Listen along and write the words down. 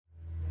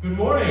Good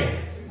morning.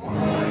 Good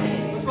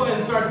morning. Let's go ahead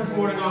and start this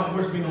morning off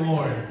worshiping the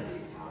Lord.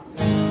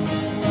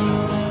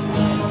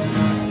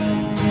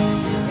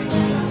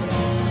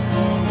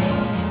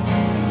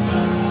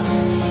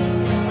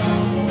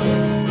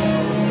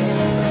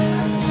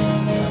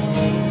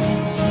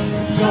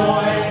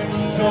 Joy,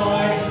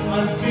 joy,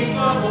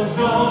 unspeakable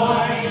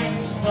joy.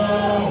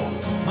 Oh,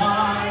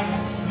 my,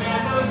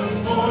 never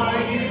before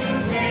you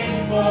came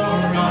for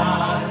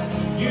us.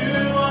 You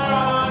are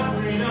our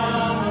freedom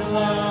and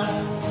love,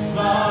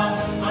 love,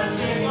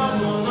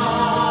 unshakable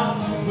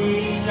love. We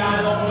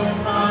shall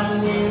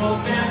overcome, we will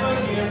never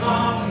give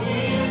up. We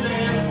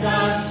lift a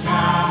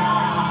shout,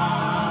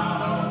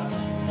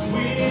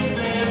 we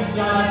lift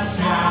a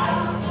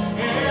shout.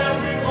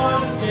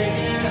 Everyone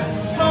singing,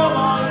 come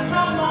on,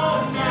 come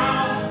on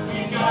now. We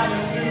got a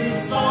new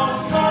song,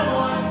 come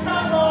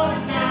on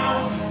now.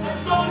 A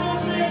song of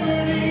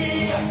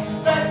liberty,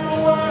 let the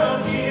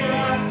world hear.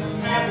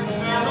 Heaven's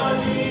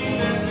melody,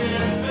 this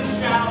is the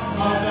shout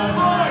of the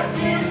heart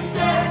you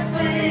set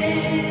free.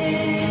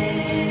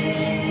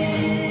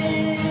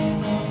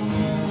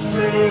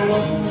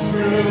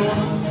 True,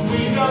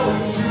 we know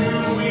it's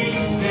true, we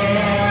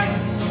stand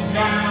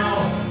now.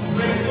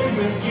 Risen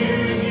with you,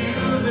 you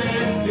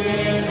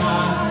lifted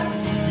us.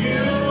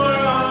 You are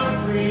our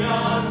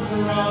freedom,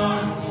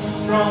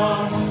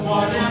 strong,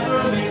 whatever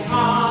may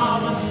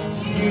come.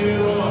 You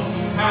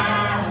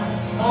have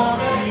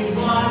already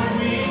won,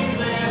 we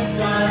lift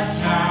a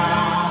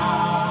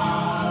shout.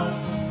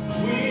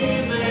 We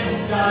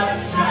lift a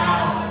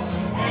shout.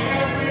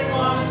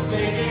 Everyone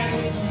singing,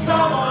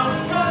 come on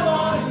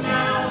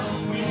now.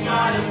 We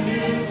got a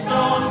new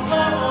song,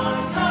 come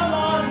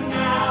on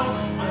now.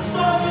 A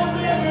song of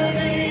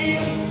liberty,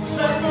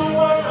 let the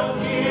world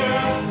hear.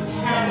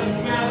 Heaven's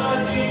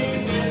melody,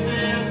 this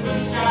is the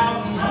shout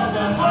of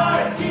the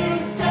heart you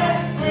set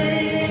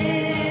free.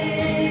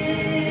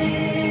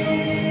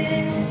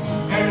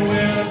 And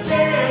we'll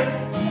dance,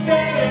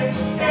 dance,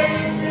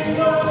 dance in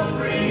your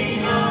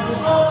freedom.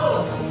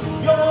 Oh,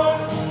 your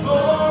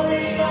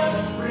glorious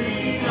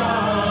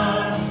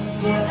freedom.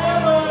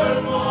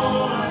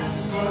 Forevermore,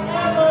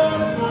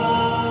 forevermore.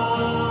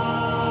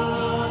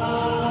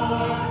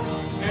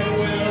 And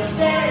we'll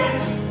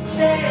dance,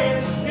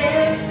 dance,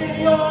 dance in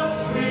your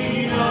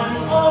freedom.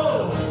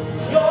 Oh,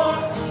 your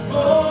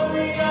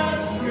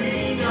glorious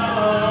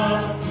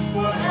freedom.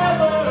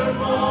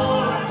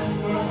 Forevermore,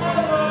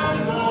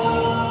 forevermore,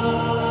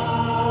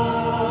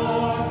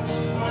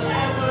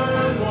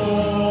 forevermore.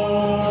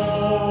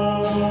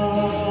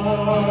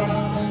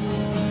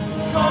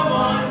 Come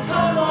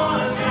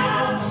on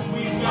now.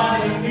 We've got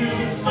a new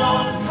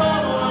song.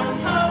 Come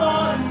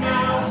on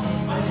now.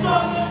 A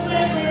song of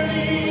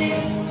liberty.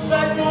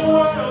 Let the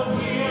world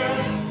hear.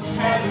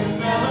 Heaven's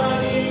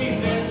melody.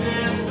 This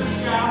is the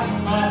shout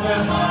of the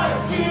heart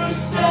you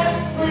set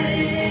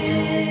free.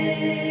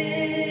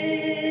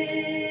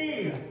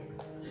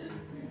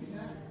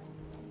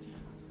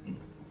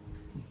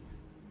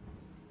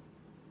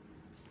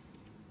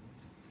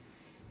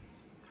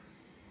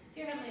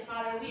 Dear Heavenly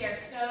Father, we are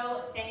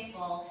so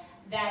thankful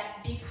that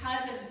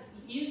because of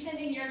you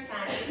sending your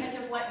Son, because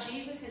of what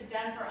Jesus has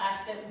done for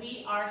us, that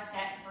we are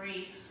set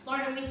free.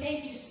 Lord, and we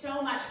thank you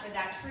so much for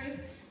that truth.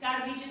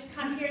 God, we just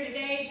come here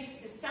today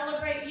just to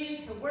celebrate you,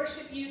 to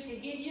worship you, to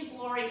give you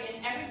glory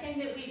in everything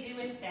that we do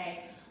and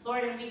say.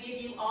 Lord, and we give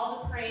you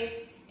all the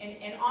praise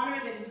and honor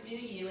that is due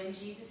you in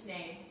Jesus'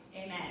 name.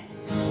 Amen.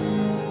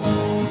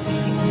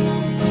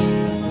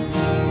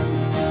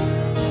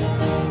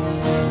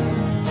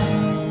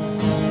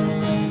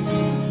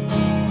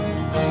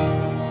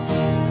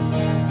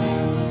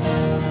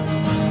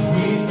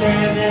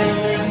 Stand and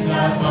lift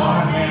up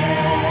our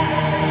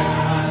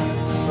hands,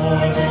 for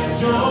the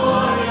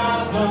joy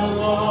of the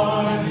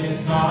Lord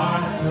is our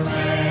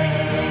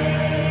strength.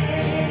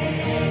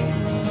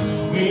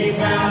 We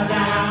bow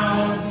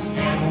down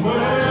and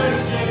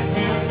worship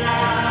him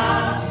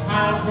now.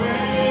 How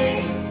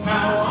great,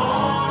 how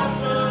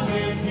awesome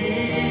is he,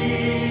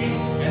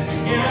 and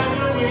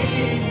together we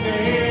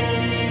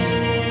sing.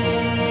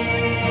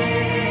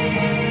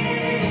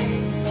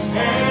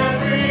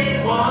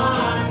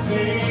 Everyone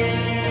sing.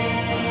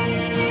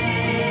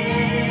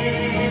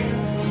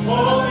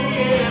 Holy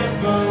is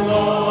the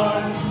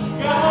Lord,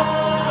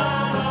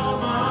 God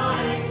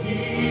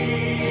Almighty.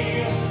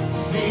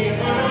 The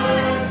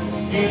earth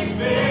is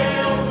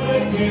filled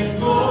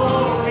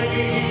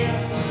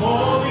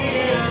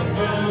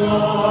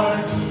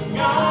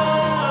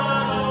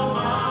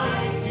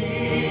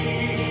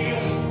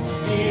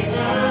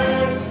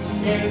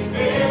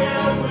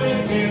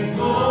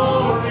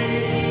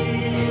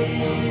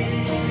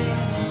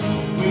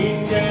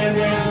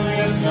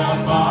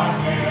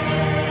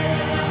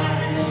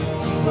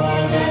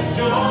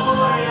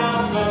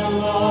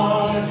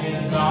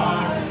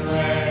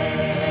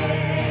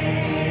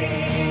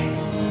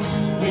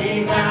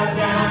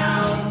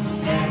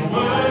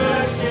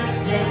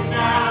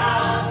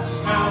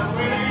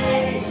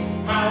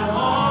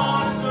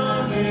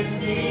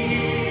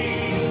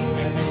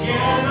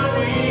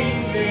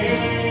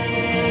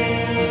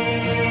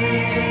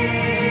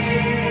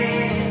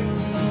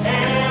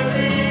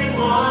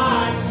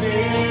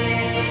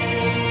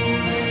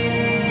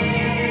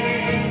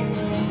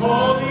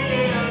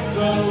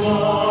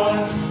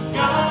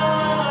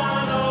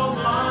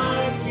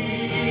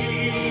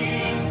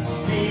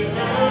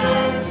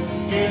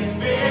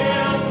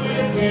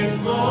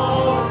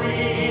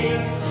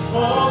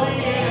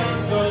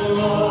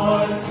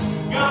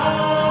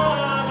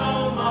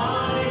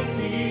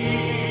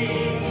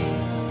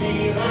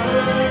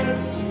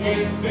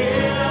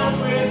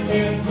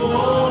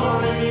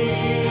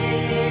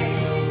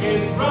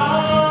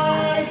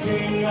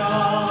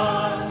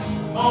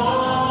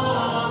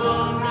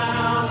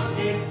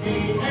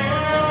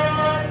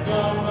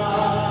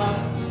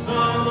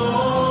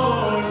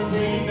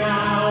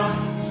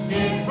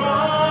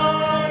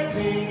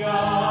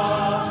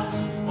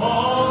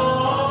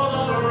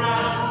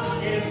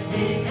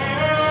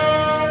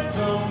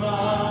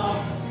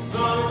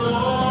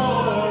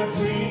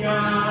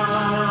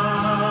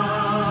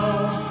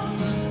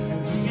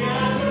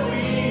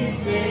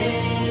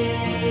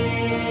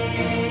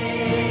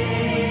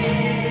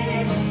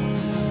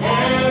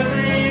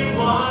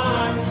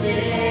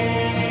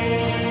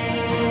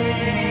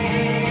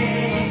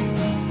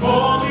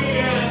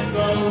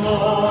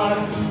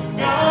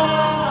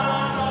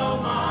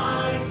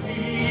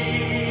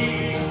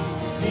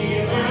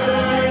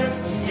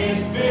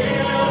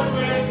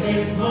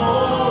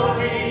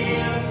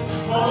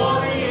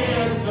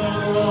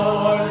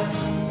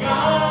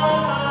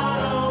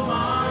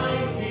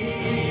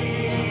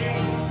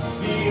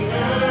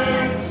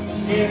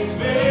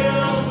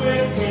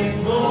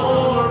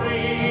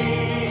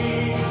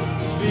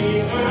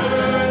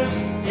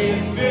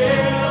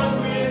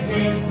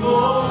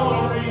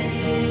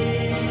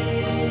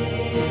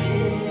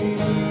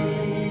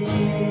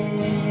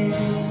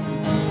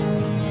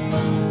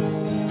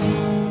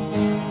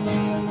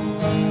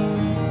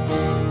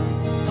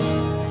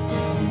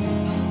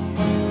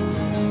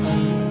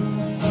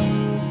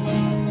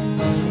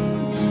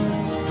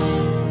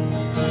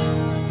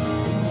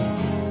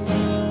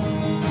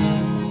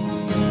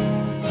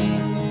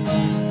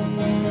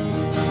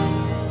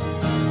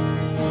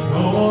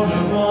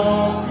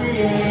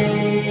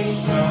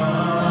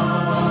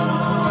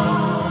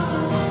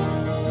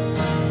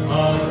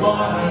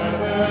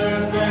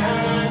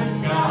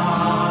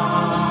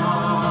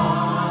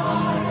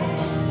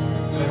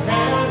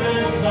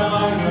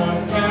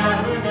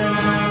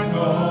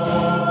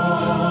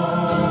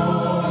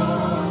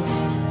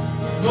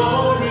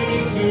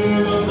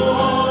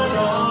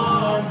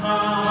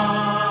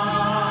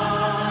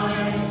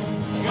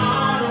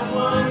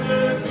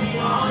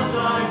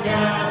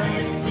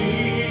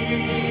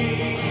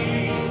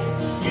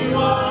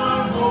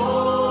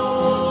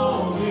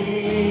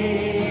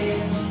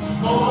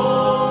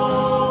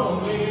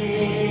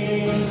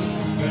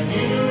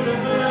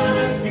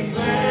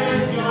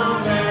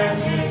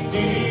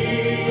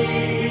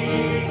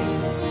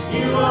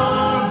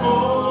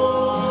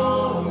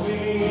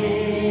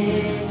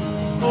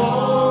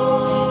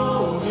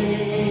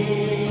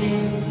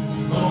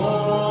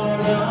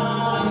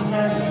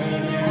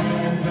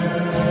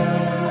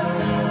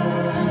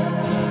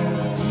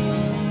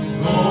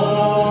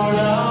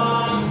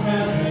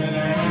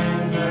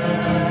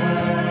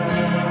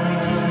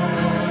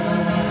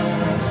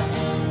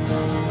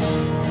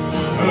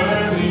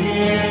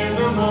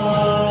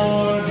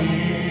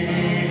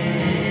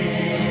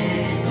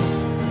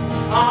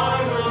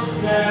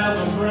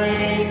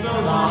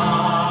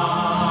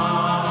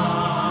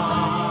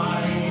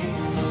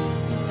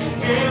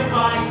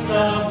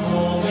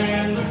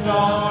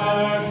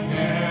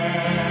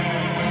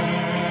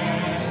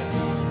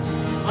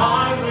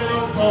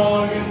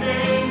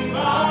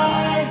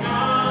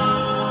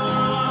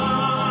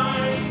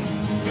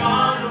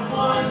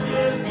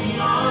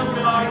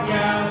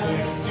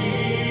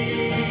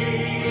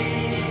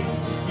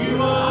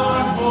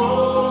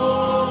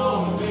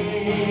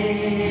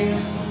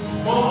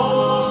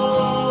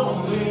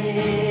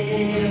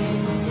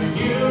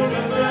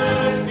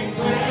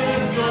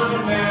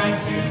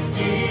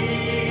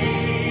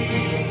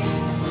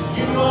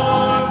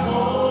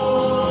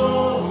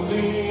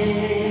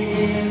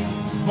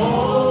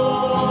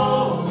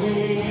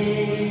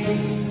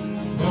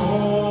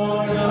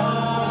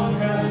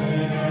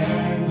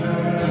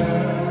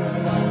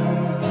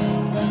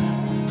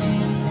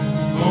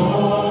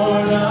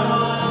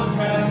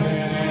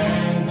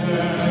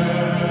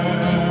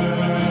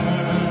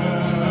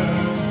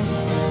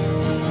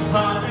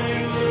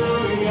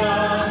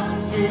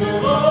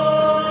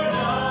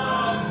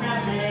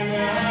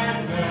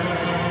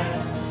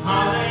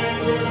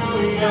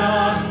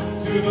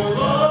to the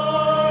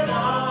Lord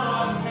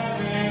of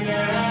heaven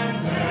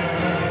and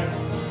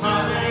earth.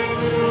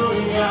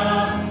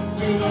 Hallelujah,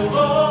 to the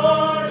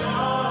Lord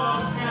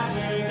of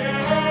heaven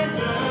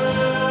and earth.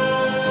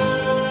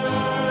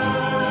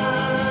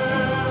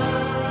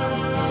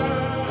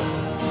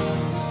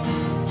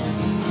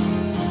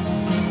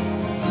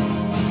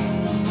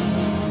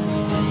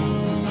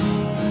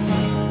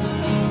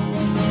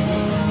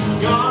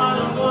 God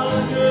of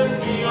wonders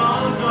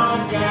beyond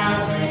our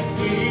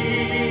galaxy,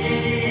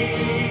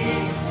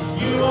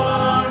 you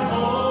are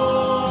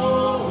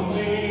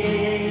holy,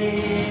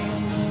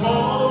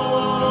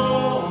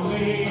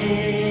 holy.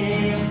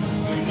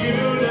 The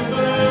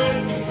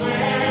universe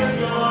declares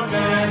your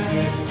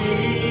majesty.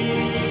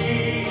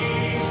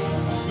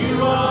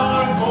 You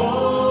are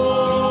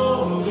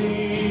holy,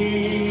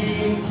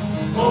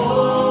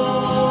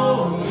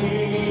 holy,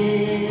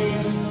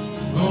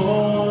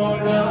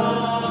 Lord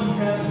of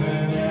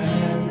heaven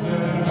and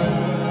earth.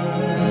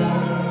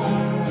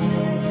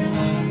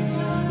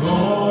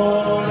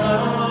 Lord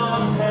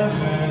of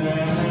heaven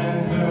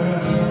and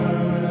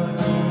earth.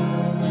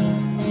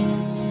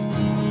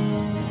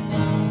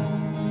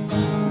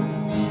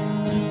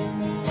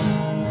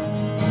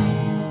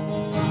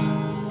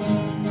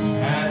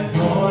 At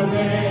your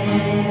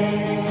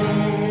name,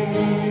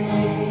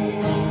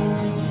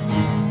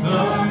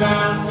 the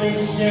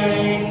mountains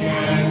shake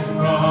and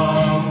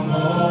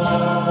crumble.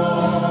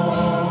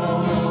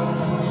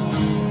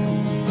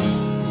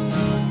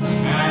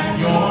 At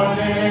your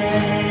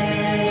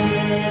name,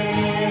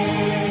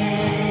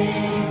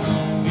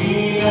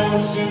 the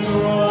oceans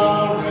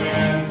roar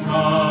and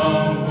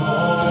tumble.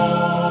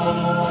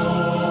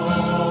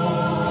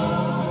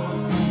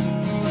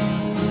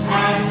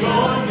 At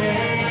your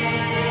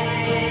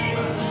name,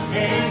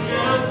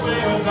 angels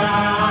will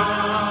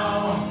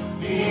bow,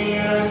 the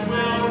earth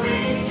will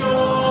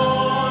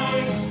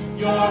rejoice,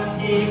 your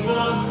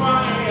people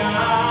cry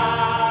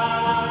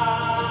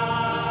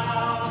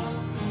out.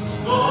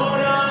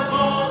 Lord of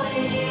all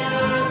the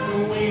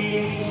earth,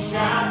 we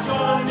shout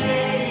your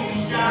name,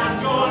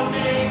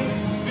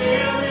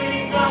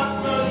 filling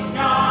up the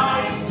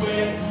skies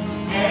with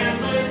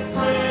endless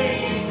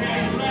praise,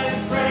 endless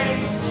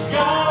praise.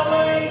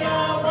 Yahweh,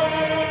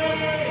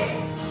 Yahweh,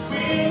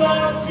 we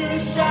love to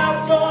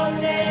shout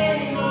your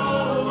name,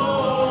 oh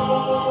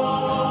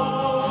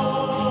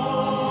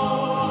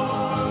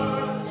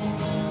Lord.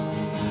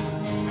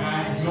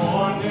 At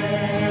your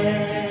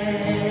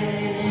name,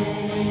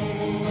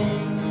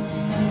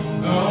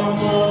 the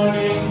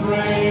morning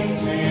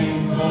breaks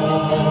in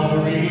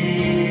glory.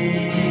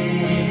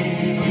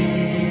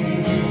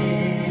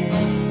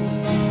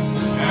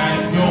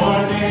 At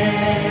your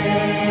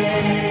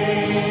name,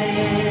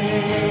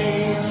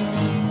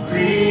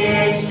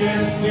 creation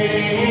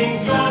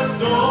sings your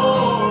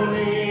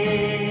story.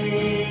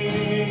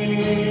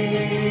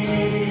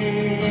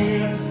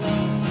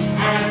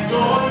 At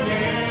your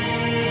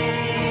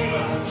name,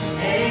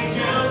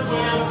 angels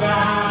will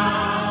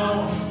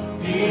bow,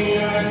 the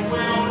earth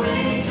will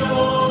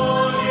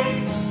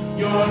rejoice,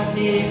 your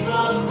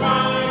people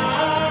cry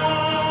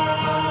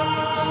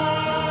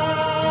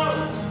out.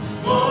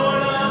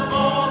 Lord of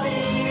all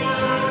the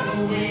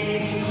earth,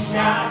 we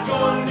shout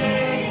your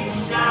name,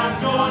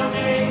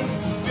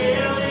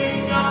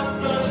 filling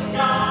up the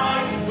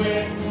skies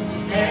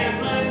with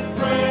endless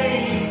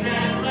praise,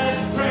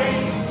 endless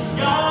praise.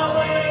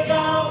 Yahweh,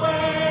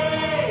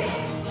 Yahweh,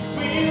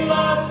 we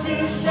love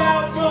to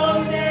shout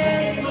your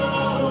name,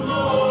 oh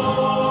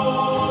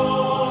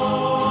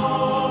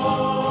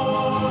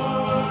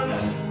Lord.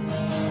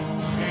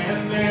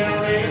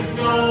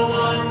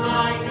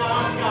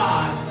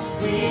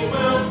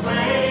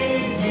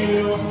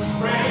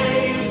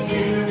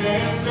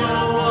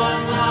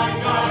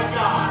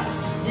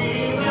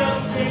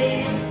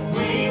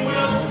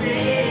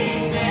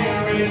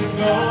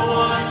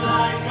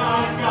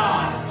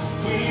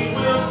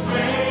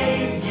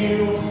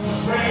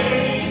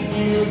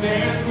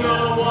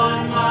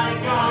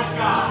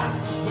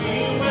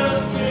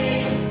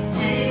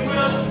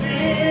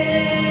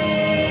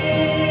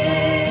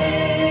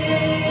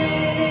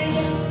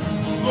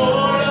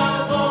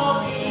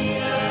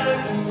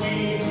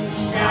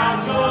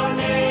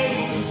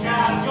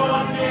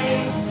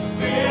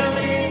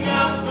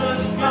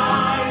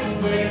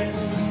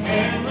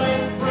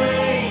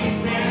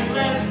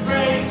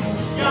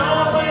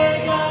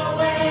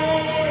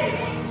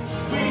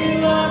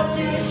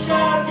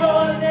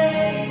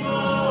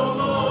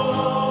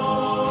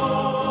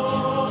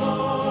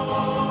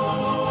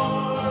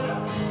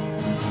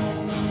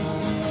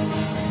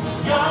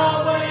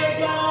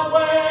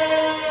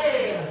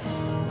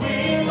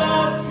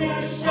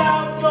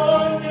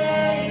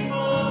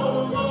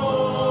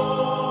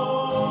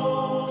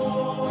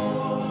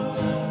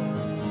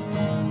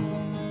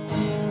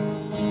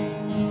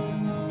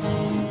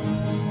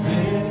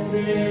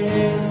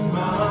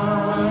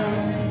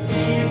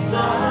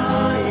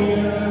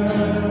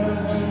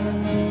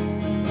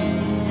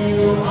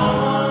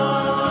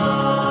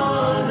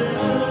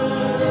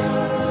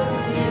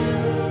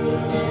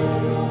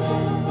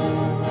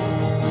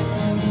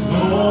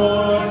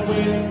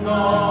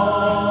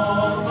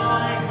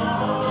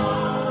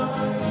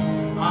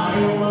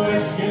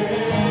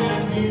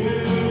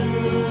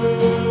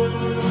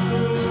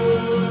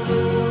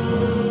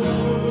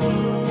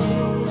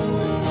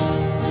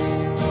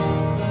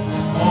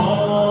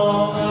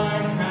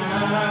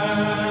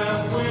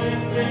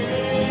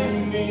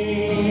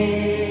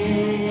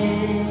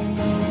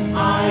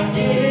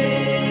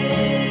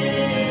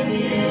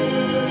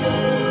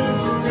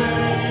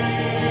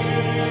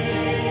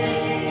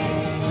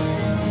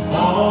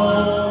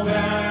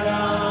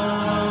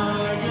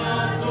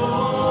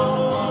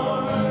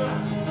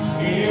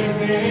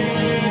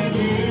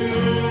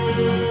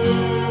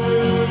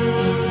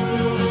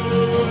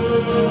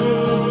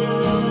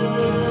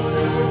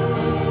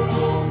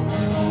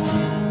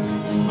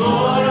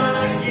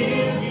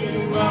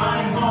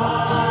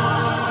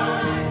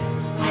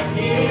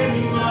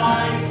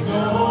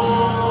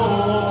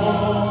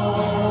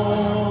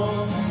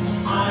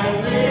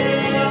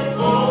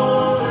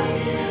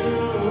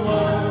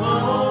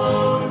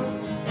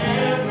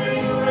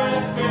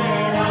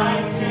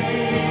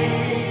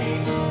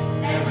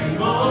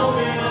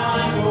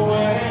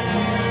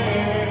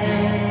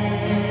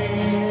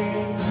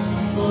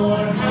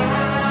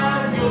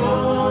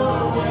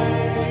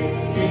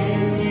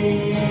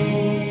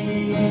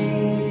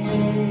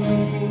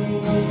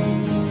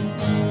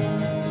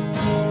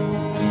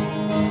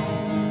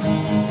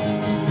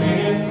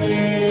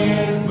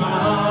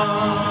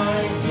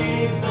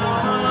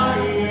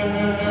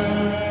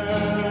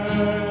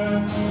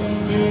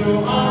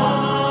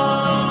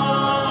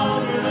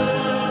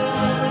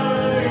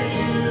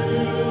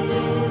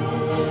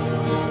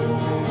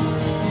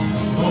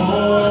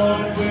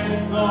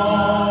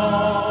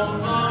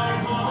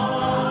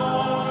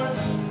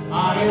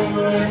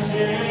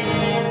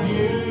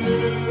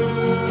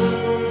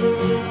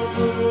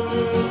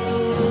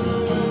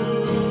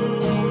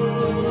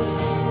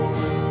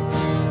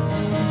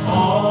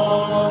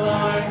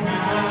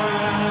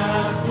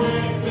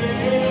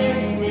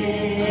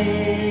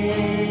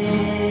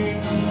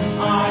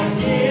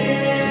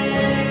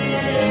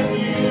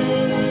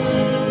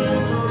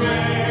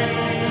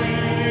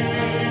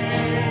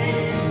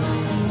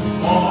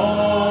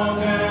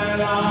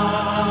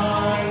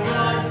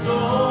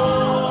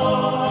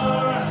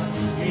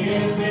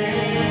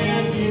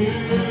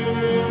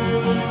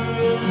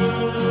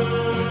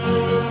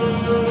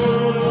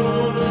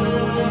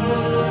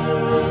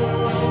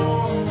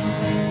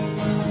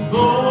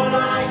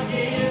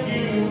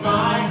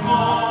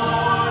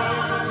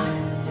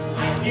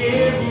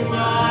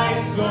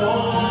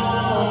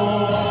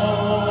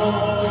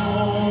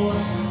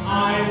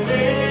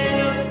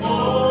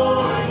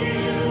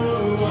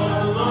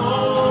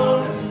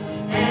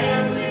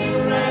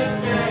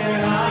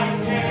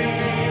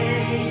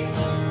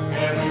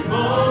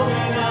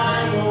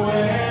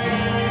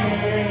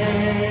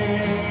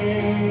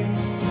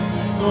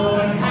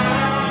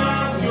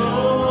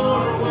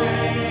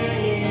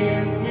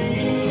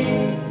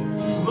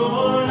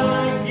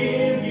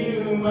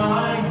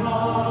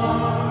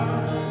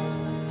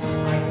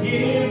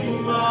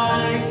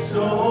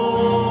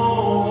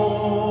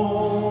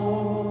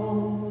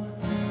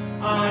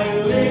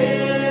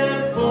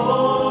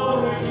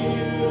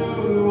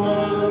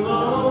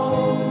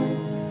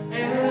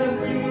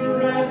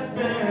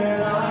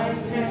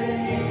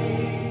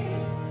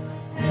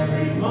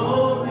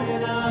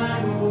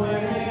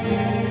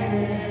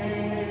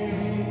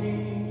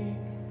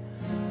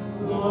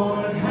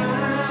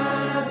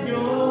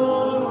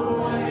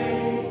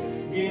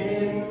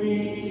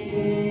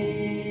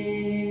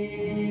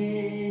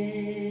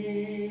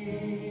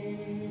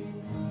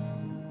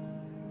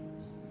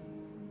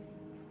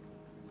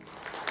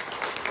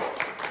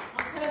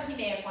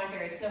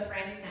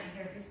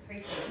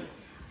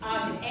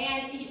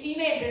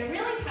 have been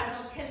really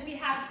puzzled because we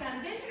have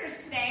some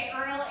visitors today.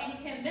 Earl and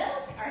Kim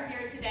Mills are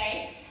here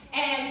today.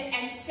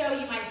 And so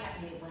you might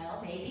have thought,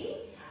 well, maybe.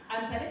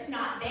 But it's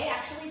not. They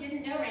actually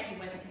didn't know Randy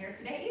wasn't here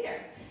today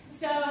either.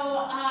 So,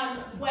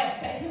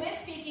 but who is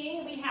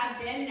speaking? We have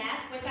Ben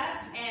Neff with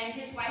us, and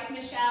his wife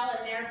Michelle,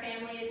 and their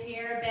family is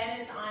here. Ben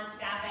is on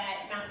staff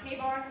at Mount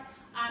Tabor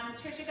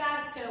Church of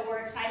God, so we're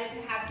excited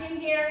to have him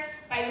here.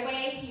 By the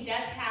way, he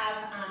does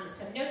have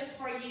some notes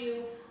for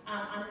you.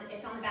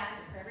 It's on the back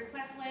of the prayer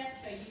request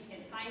list, so you can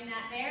find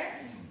that there.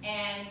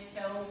 And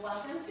so,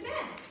 welcome to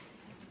Ben.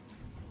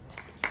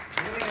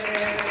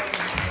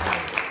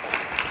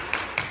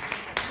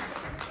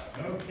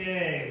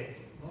 Okay,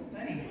 well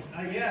thanks.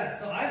 Yeah,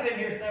 so I've been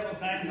here several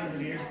times over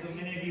the years, so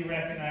many of you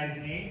recognize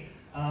me.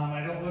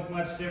 I don't look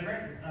much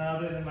different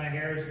other than my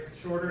hair is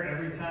shorter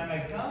every time I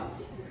come.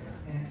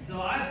 And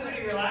so I was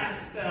pretty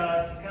relaxed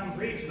to come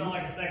preach. Felt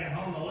like a second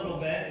home a little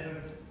bit.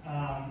 It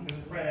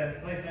was probably a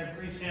place I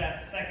preached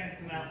at second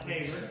to Mount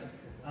Tabor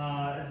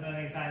as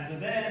many times.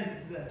 But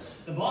then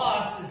the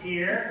boss is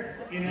here,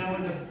 with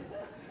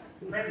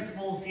the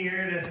principal's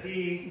here to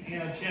see,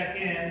 check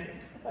in.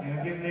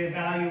 Give the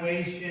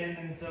evaluation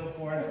and so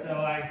forth. So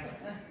I'm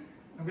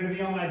going to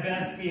be on my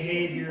best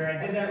behavior. I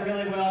did that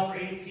really well for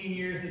 18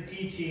 years of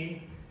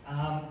teaching,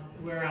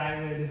 where I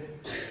would,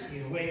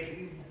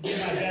 give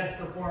my best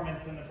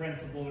performance when the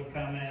principal would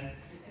come in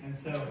and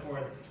so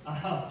forth.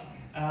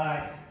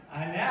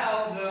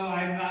 Now, though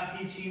I'm not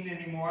teaching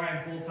anymore,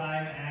 I'm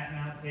full-time at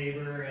Mount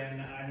Tabor,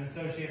 and I'm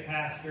associate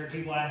pastor.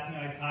 People ask me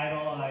my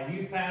title,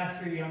 youth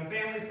pastor, young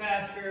families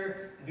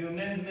pastor. I do a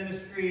men's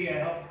ministry, I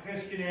help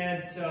Christian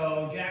ed,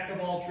 so jack of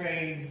all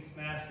trades,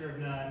 master of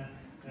none,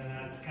 and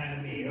that's kind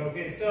of me.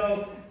 Okay,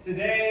 so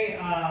today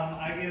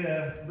I get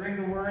to bring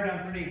the word.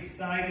 I'm pretty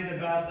excited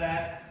about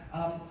that.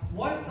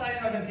 One side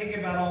I've been thinking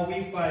about all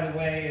week, by the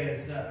way,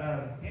 is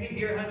any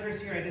deer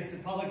hunters here? I just did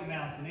a public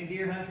announcement. Any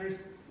deer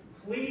hunters?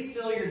 Please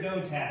fill your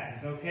doe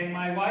tags, okay?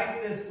 My wife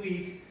this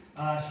week,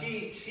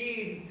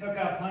 she took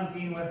up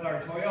hunting with our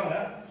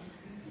Toyota.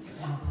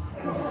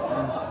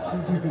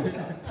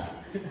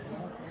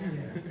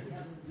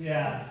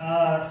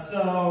 Yeah,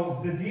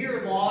 so the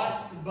deer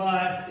lost,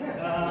 but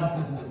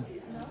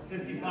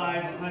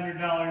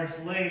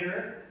 $5,500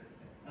 later.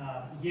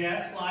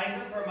 Yes,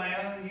 Liza, for my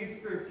own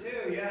youth group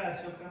too. Yeah,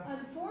 she'll come.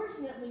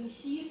 Unfortunately,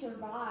 she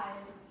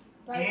survived.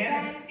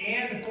 Right,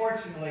 and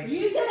fortunately.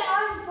 You said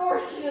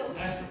unfortunately.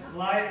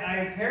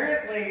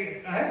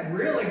 I'm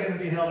really going to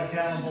be held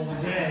accountable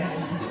today.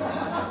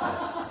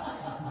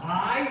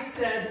 I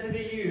said to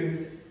the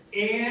youth,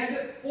 and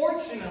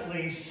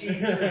fortunately, she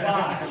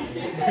survived.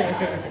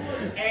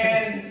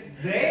 And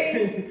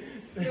they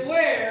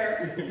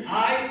swear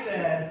I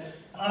said,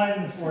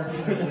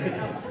 unfortunately.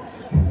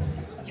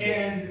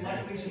 And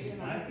luckily, she's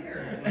not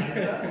here,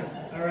 Liza.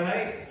 All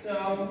right,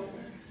 so...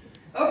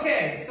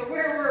 Okay, so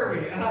where were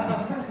we?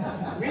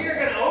 We are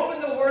going to open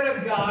the Word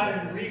of God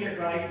and read it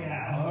right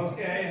now,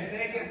 okay? And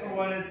take it for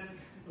what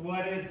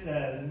it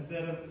says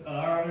instead of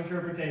our own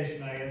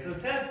interpretation, I guess. So,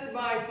 tested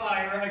by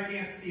fire. I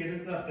can't see it.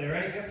 It's up there,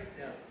 right?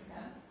 Yeah.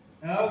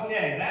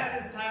 Okay, that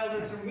is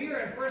titled this. We are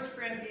in 1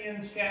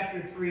 Corinthians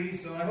chapter 3,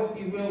 so I hope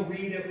you will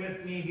read it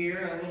with me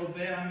here a little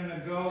bit. I'm going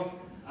to go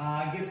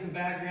give some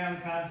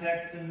background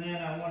context, and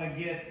then I want to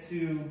get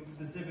to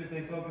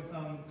specifically focus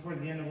on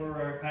towards the end of where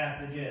our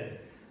passage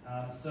is.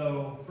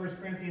 So 1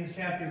 Corinthians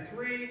chapter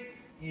 3,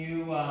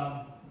 you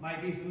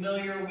might be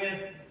familiar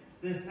with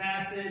this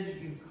passage.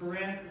 The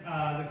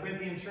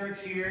Corinthian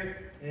church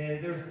here,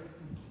 there's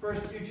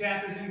first two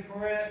chapters in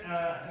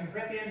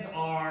Corinthians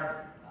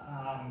are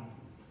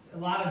a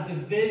lot of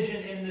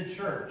division in the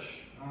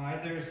church. All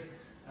right, there's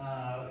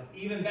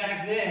even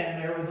back then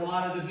there was a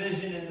lot of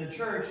division in the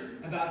church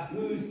about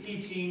whose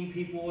teaching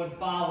people would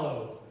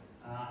follow.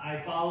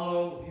 I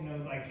follow,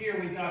 like here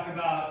we talk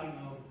about,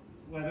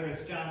 whether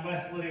it's John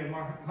Wesley or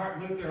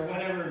Martin Luther or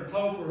whatever,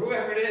 Pope or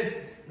whoever it is,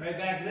 right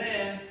back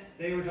then,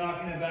 they were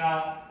talking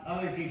about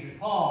other teachers,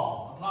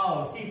 Paul,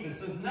 Apollos, Cephas.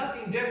 So it's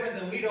nothing different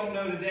than we don't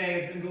know today.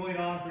 It's been going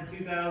on for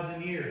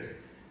 2,000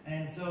 years.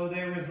 And so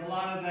there was a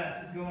lot of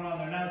that going on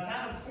there. Now, the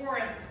town of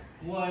Corinth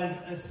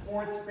was a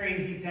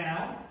sports-crazy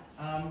town.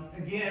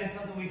 Again,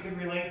 something we could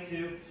relate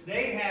to.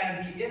 They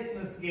had the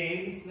Isthmus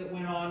Games that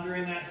went on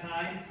during that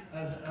time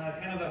as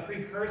kind of a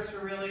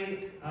precursor,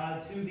 really,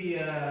 to the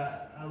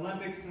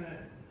Olympics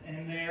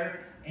in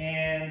there.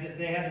 And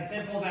they had the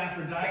Temple of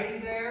Aphrodite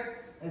there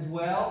as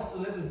well,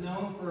 so it was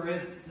known for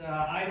its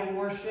idol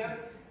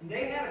worship. And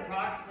they had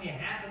approximately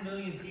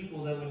 500,000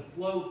 people that would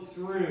float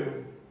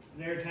through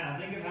their town.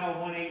 Think of how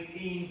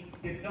 118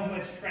 gets so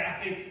much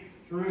traffic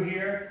through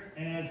here,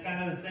 and it's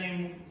kind of the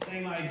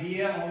same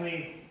idea,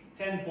 only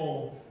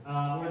tenfold,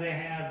 where they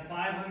had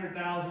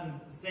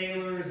 500,000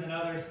 sailors and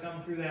others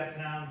come through that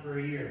town for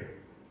a year.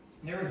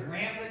 There was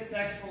rampant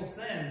sexual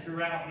sin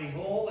throughout the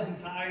whole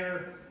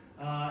entire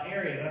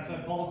area. That's why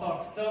Paul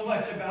talks so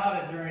much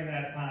about it during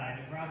that time.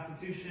 And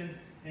prostitution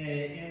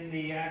in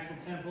the actual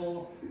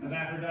temple of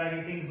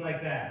Aphrodite, things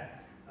like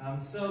that.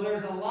 So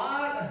there's a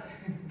lot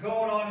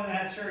going on in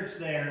that church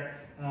there.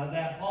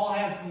 that Paul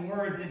had some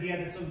words that he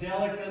had to so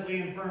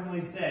delicately and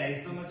firmly say,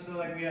 so much so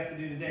like we have to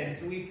do today. And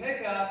so we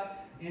pick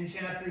up in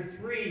chapter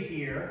 3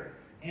 here,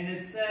 and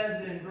it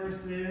says in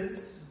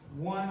verses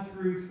 1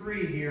 through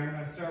 3 here, I'm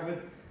going to start with,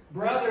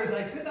 "Brothers,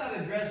 I could not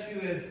address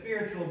you as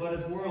spiritual, but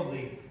as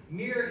worldly,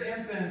 mere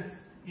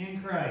infants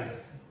in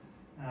Christ.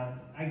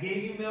 I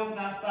gave you milk,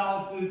 not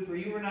solid food, for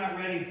you were not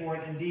ready for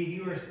it. Indeed,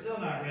 you are still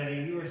not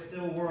ready. You are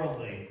still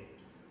worldly.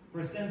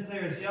 For since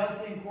there is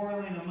jealousy and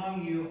quarreling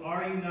among you,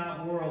 are you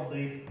not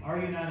worldly? Are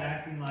you not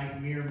acting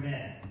like mere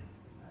men?"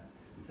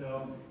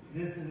 So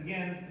this is,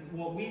 again,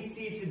 what we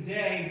see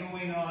today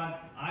going on.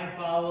 I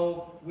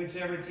follow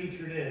whichever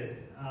teacher it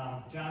is.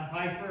 John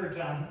Piper,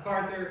 John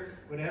MacArthur,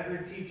 whatever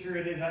teacher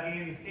it is,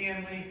 Andy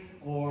Stanley,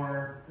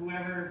 or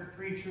whoever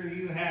preacher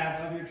you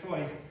have of your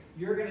choice,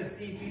 you're going to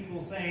see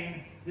people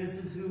saying,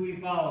 this is who we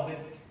follow. But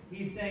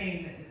he's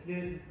saying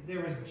that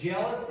there was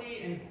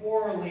jealousy and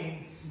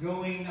quarreling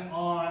going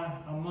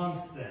on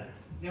amongst them.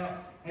 Now,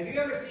 have you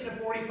ever seen a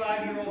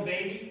 45-year-old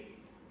baby?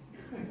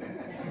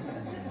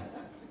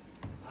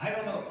 I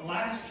don't know.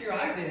 Last year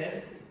I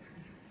did.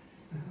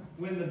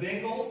 When the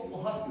Bengals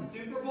lost the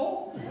Super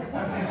Bowl.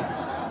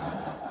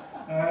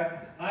 All right.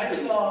 I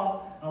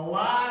saw a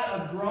lot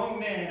of grown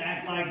men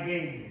act like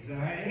babies. All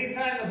right.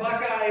 Anytime the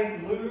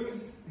Buckeyes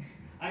lose,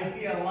 I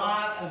see a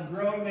lot of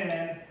grown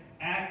men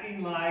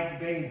acting like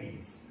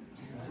babies.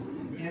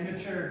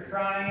 Immature,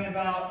 crying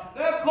about,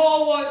 that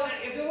call wasn't,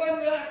 if it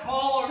wasn't that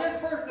call, or this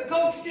person, the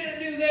coach didn't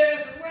do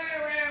this,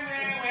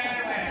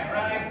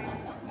 right?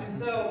 And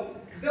so,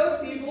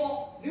 those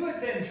people do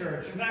attend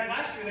church. In fact,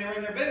 last year they were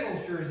in their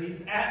Bengals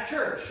jerseys at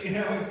church. You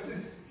know, it's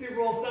Super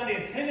Bowl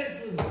Sunday.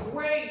 Attendance was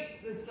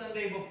great the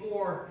Sunday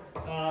before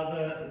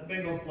the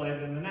Bengals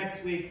played. And the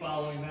next week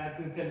following that,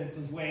 the attendance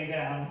was way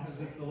down, as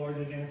if the Lord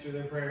didn't answer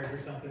their prayers or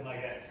something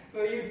like that.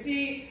 But you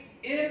see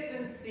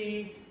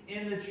infancy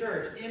in the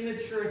church,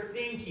 immature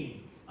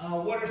thinking.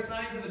 What are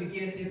signs of it?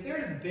 Again, if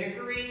there's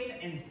bickering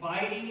and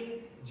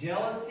fighting,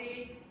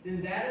 jealousy,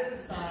 then that is a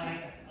sign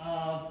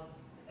of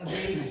a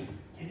baby.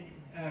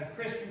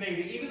 Christian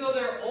baby. Even though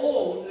they're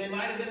old, they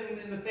might have been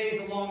in the faith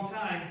a long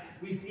time,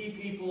 we see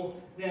people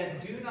that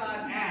do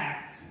not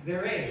act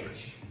their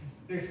age,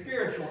 their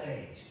spiritual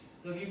age.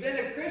 So if you've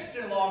been a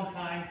Christian a long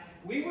time,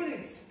 we would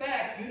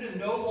expect you to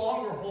no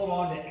longer hold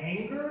on to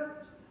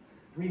anger,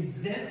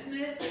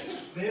 resentment,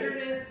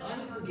 bitterness,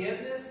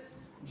 unforgiveness,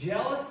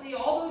 jealousy,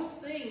 all those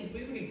things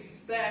we would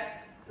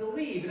expect to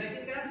leave. And I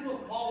think that's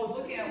what Paul was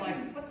looking at,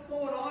 like, what's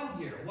going on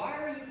here? Why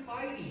are you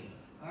fighting?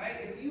 All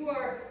right, if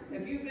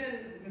you've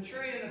been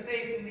maturing in the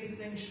faith, then these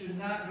things should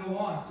not go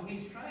on. So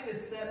he's trying to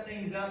set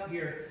things up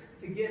here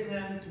to get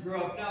them to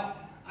grow up. Now,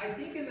 I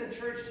think in the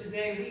church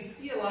today we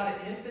see a lot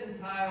of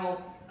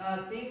infantile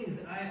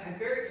things. I'm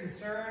very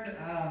concerned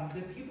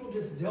that people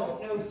just don't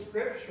know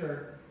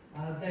Scripture.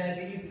 That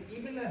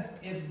even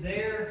if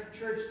their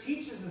church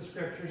teaches the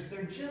Scriptures,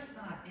 they're just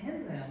not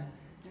in them,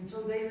 and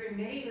so they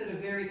remain at a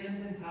very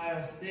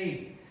infantile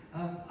state.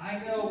 I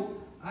know.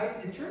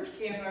 In church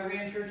camp, I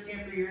ran church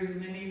camp for years, as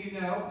many of you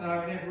know.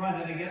 I didn't run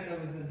it, I guess I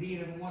was the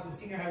dean of the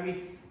senior high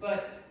week.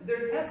 But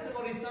their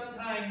testimony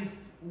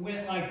sometimes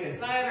went like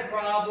this. I had a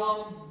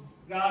problem,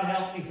 God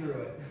helped me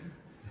through it.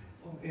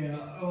 You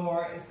know,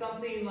 or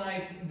something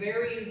like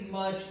very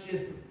much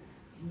just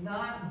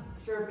not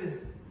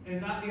surface,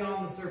 and not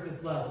beyond the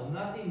surface level.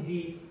 Nothing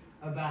deep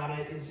about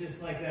it. It's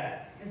just like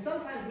that. And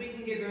sometimes we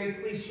can get very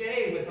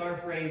cliche with our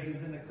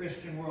phrases in the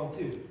Christian world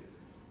too.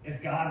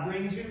 If God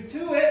brings you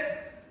to it,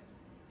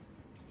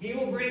 He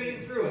will bring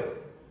you through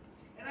it.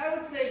 And I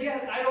would say,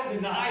 yes, I don't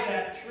deny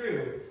that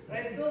true. But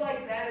I feel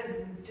like that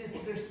is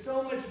just, there's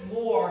so much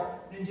more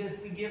than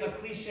just we give a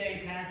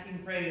cliche passing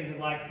phrase of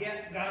like,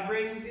 yeah, God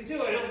brings you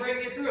to it, He'll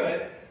bring you through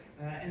it,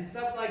 and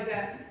stuff like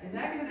that. And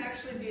that can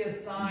actually be a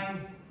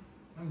sign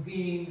of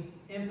being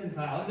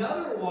infantile.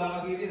 Another one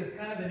I'll give you that's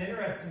kind of an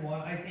interesting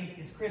one, I think,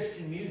 is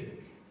Christian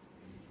music.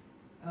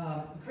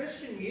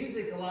 Christian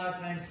music a lot of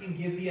times can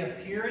give the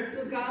appearance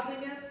of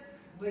godliness,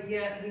 but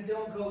yet we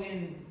don't go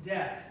in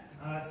depth.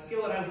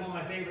 Skillet has one of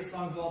my favorite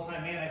songs of all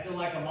time, Man, I Feel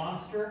Like a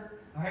Monster.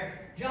 All right,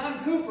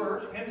 John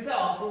Cooper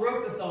himself, who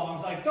wrote the song,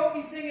 is like, don't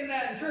be singing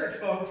that in church,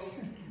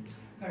 folks.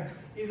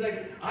 He's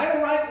like, I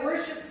don't write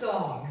worship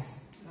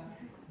songs.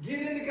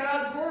 Get into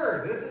God's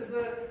Word. This is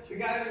the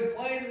guy who was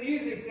playing the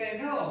music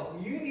saying, no,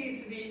 you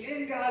need to be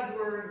in God's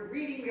Word,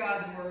 reading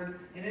God's Word,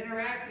 and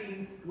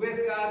interacting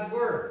with God's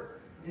Word.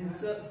 And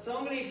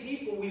so many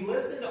people, we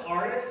listen to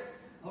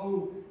artists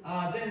who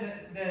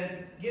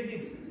then give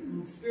these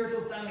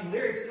spiritual sounding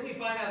lyrics, then we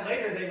find out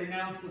later they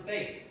renounce the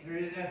faith.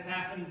 That's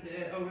happened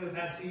over the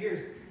past few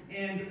years.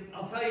 And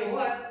I'll tell you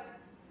what,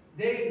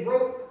 they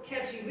wrote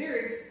catchy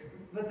lyrics,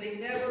 but they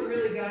never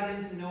really got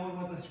into knowing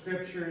what the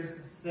Scriptures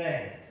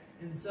say.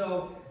 And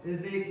so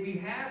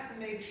we have to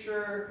make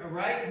sure a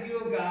right view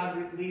of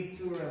God leads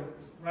to a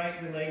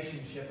right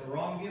relationship. A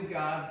wrong view of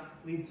God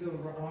leads to a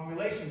wrong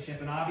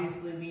relationship. And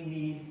obviously we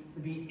need to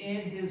be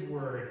in His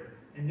Word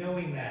and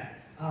knowing that.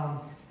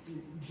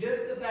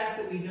 Just the fact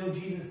that we know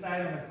Jesus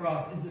died on the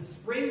cross is the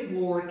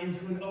springboard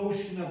into an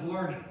ocean of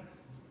learning.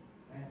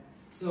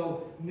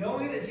 So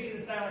knowing that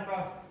Jesus died on the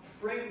cross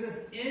brings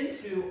us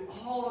into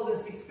all of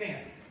this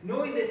expanse.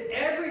 Knowing that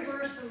every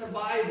verse in the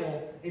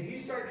Bible, if you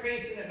start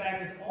tracing it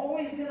back, is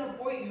always going to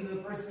point you to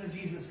the person of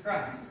Jesus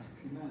Christ.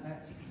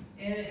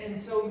 And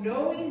so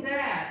knowing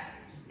that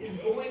is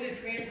going to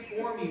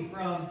transform you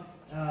from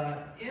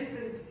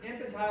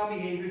infantile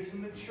behavior to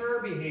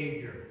mature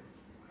behavior.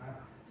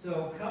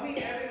 So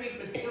coming every week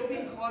but still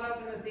being caught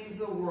up in the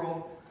things of the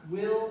world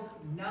will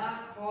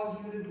not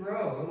cause you to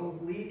grow. It will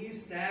leave you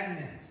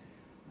stagnant.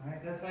 All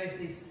right? That's why I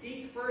say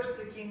seek first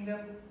the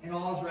kingdom and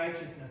all his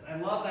righteousness. I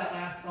love that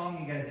last song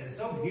you guys did. It's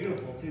so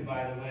beautiful too,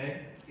 by the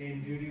way. Gabe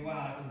and Judy,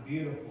 wow, that was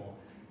beautiful.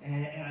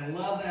 And I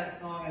love that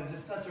song as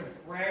just such a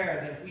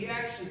prayer that if we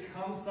actually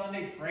come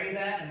Sunday, pray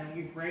that, and then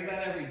we pray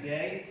that every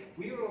day,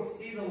 we will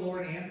see the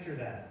Lord answer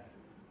that.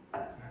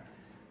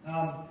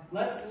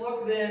 Let's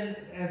look then,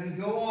 as we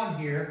go on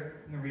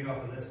here, I'm going to read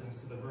off of this one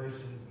so the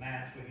versions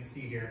match what you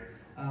see here.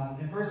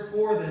 In verse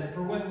 4 then,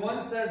 for when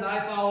one says,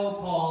 I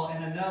follow Paul,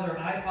 and another,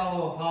 I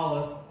follow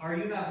Apollos, are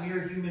you not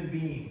mere human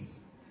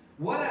beings?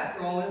 What,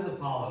 after all, is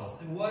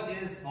Apollos, and what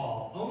is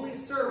Paul? Only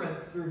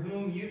servants through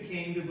whom you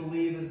came to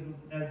believe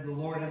as the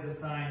Lord has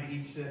assigned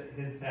each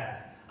his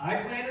task.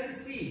 I planted the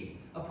seed,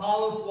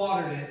 Apollos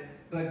watered it,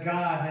 but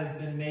God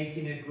has been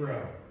making it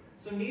grow.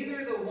 So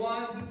neither the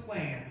one who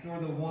plants nor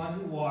the one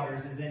who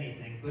waters is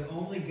anything, but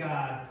only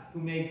God who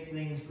makes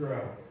things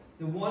grow.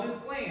 The one who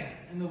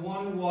plants and the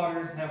one who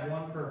waters have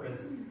one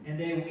purpose, and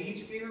they will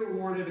each be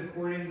rewarded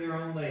according to their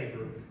own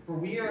labor. For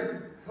we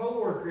are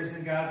co-workers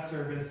in God's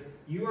service.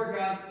 You are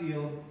God's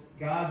field,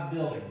 God's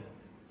building.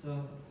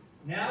 So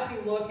now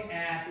we look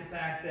at the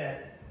fact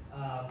that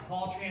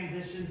Paul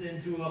transitions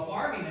into a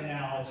farming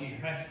analogy,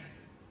 right?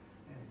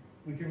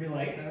 We can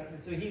relate.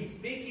 So he's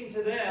speaking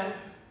to them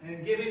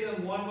and giving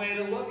them one way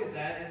to look at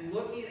that, and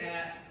looking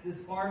at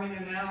this farming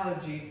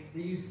analogy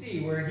that you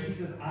see, where he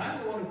says, I'm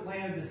the one who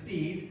planted the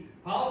seed,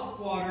 Paul's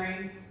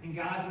watering, and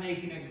God's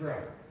making it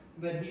grow.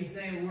 But he's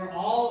saying we're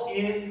all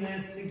in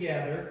this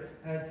together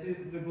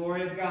to the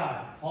glory of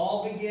God.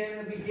 Paul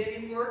began the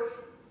beginning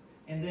work,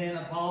 and then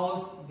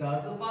Apollos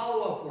does the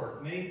follow-up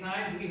work. Many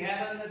times we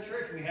have it in the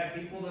church. We have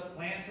people that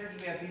plant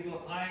churches. We have people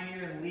that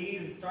pioneer and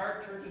lead and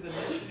start churches and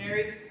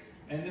missionaries.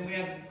 And then we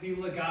have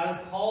people that God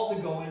has called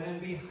to go in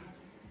and be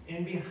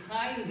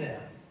behind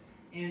them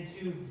and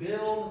to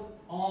build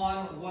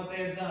on what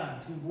they've done,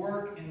 to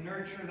work and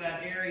nurture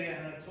that area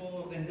and that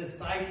soul and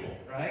disciple,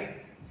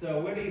 right?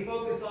 So what do you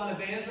focus on,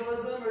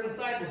 evangelism or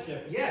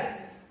discipleship?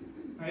 Yes,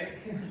 right?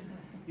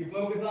 You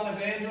focus on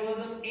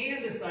evangelism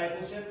and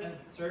discipleship, and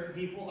certain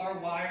people are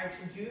wired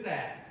to do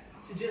that.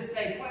 To just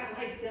say, well, I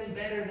like them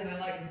better than I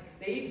like them.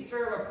 They each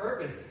serve a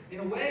purpose.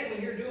 In a way,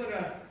 when you're doing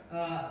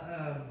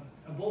a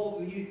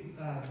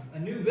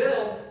new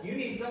build, you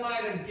need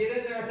somebody to get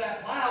in there with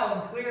that plow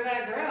and clear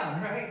that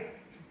ground, right?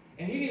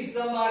 And you need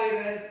somebody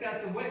that's got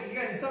some weight. You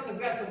got something that's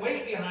got some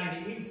weight behind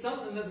it. You need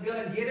something that's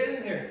going to get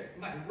in there.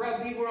 You might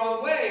rub people the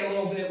wrong way a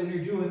little bit when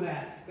you're doing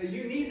that. But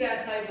you need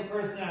that type of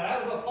personality.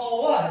 That was what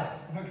Paul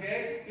was,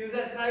 okay? He was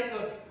that type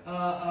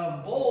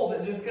of bull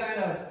that just kind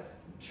of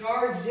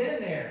charged in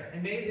there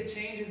and made the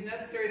changes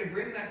necessary to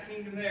bring that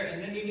kingdom there.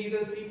 And then you need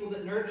those people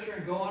that nurture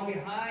and go on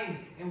behind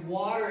and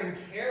water and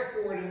care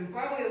for it in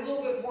probably a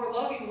little bit more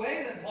loving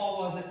way than Paul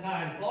was at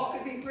times. Paul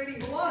could be pretty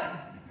blunt,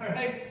 all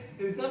right?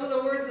 And some of the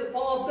words that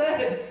Paul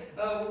said,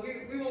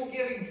 we won't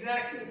give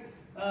exact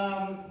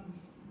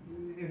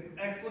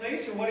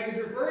explanation what he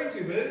was referring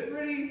to, but it's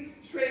pretty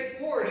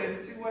straightforward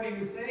as to what he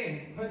was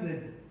saying.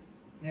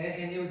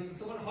 And it was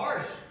somewhat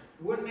harsh.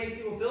 It wouldn't make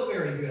people feel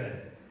very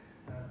good.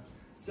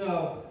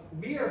 So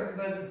we are,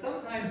 but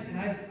sometimes, and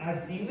I've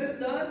seen this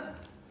done.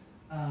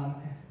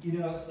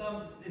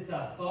 It's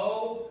a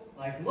faux,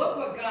 like, look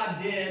what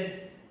God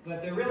did,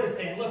 but they're really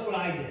saying, look what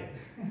I did.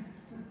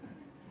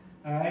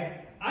 All right?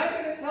 I'm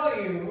going to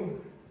tell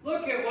you,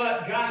 look at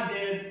what God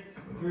did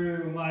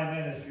through my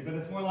ministry. But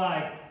it's more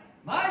like,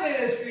 my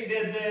ministry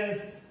did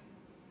this.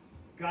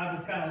 God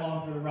was kind of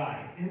along for the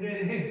ride. And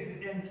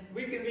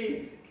we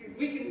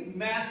can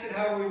mask it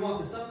however we want,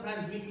 but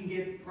sometimes we can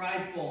get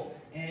prideful.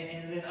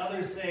 And then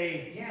others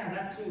say, yeah,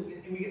 that's who.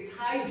 And we get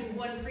tied to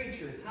one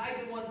preacher,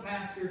 tied to one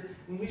pastor,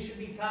 when we should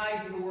be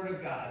tied to the Word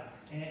of God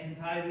and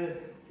tied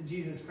to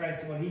Jesus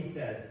Christ and what He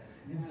says.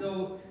 And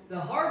so the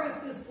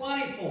harvest is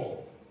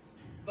plentiful,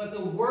 but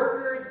the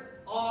workers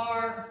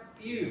are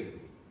few.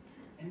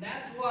 And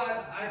that's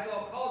what I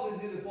felt called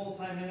to do the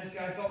full-time ministry.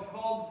 I felt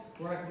called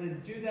to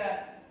do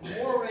that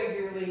more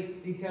regularly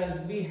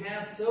because we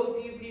have so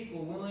few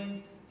people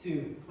willing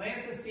to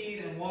plant the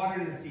seed and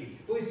water the seed.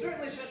 But we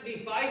certainly shouldn't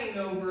be fighting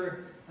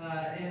over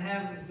and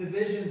have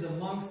divisions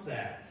amongst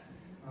that.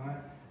 All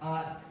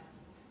right?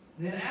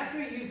 Then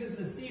after he uses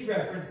the seed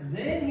reference,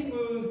 then he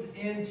moves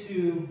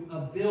into a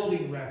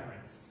building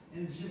reference.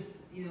 And it's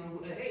just,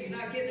 hey, you're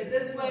not getting it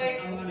this way,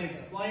 I'm going to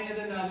explain it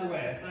another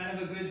way. A sign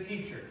of a good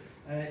teacher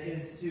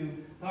is to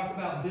talk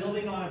about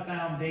building on a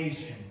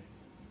foundation.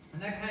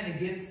 And that kind of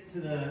gets to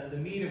the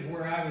meat of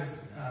where I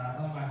was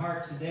on my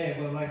heart today,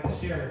 what I'd like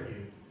to share with you.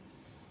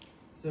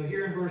 So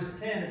here in verse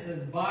 10 it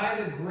says, "By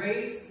the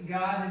grace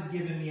God has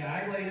given me,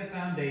 I laid a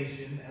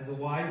foundation as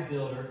a wise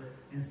builder,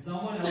 and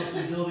someone else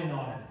is building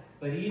on it.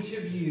 But each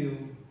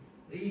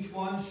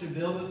one should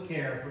build with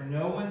care, for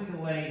no one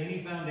can lay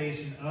any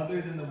foundation other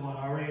than the one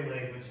already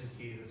laid, which is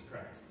Jesus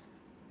Christ."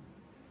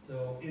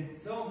 So it's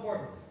so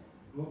important.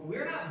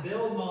 We're not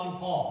building on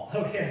Paul,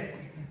 okay?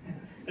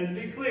 Let's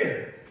be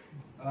clear.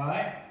 All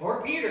right?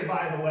 Or Peter,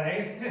 by the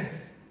way.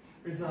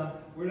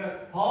 We're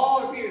not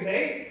Paul or Peter.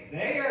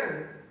 They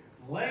are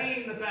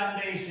laying the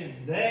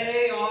foundation.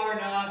 They are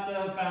not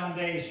the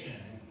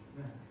foundation.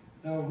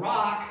 The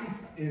rock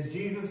is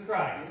Jesus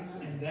Christ,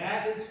 and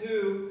that is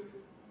who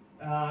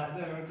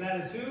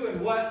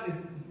and what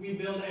we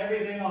build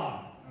everything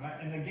on. All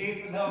right? And the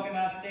gates of hell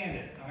cannot stand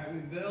it. All right?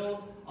 We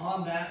build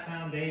on that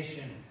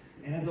foundation.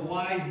 And as a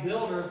wise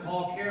builder,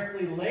 Paul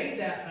carefully laid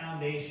that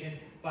foundation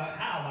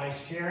by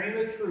sharing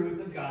the truth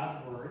of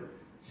God's word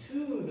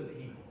to the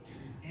people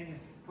and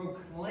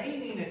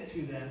proclaiming it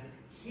to them.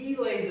 He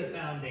laid the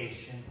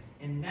foundation,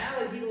 and now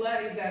that he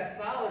laid that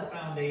solid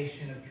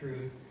foundation of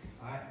truth,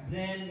 all right,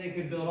 then they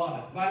could build on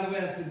it. By the way,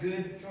 that's a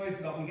good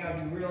choice. But we got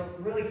to be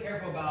really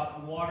careful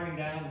about watering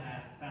down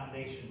that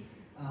foundation.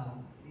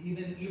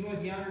 Even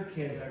with younger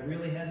kids, I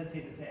really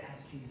hesitate to say,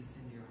 "Ask Jesus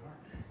into your heart,"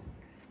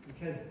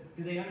 because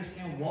do they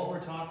understand what we're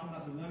talking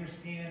about? Do we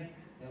understand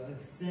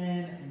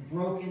sin and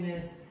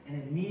brokenness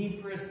and a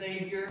need for a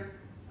Savior?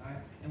 All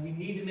right? And we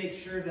need to make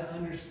sure to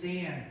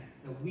understand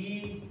that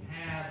we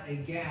have a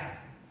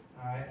gap,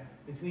 all right,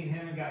 between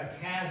Him and God, a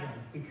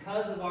chasm,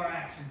 because of our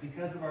actions,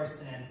 because of our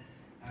sin.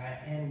 All right?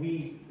 And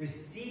we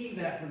receive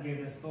that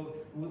forgiveness, but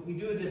we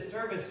do a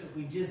disservice if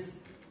we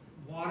just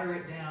water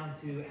it down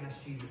to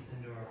ask Jesus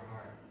into our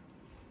heart.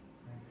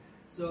 Right?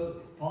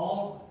 So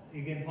Apollos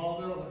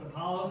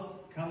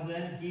comes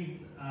in.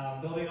 He's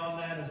building on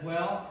that as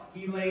well.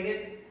 He laid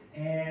it.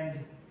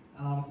 And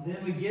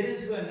then we get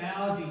into an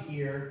analogy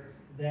here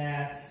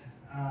that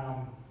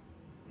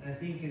I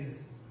think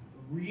is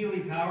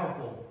really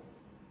powerful.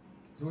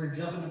 So we're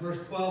jumping to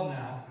verse 12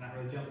 now. Not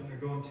really jumping, we're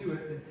going to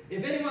it. But,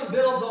 "If anyone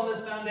builds on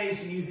this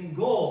foundation using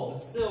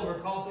gold, silver,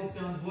 costly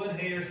stones, wood,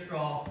 hay, or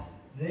straw,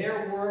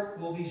 their work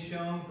will be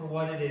shown for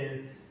what it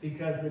is,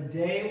 because the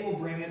day will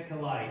bring it to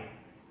light.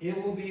 It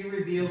will be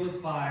revealed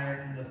with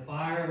fire, and the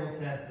fire will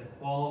test the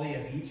quality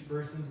of each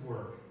person's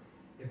work.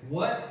 If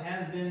what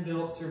has been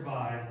built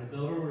survives, the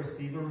builder will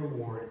receive a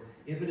reward.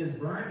 If it is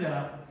burned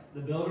up,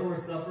 the builder will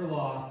suffer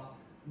loss,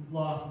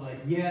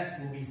 but yet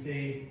will be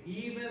saved,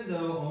 even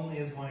though only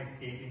as one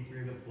escaping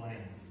through the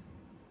flames."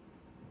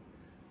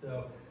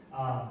 So,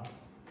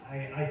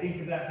 I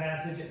think of that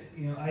passage.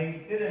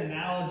 I did an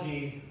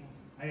analogy.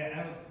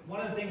 One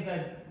of the things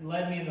that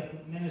led me in the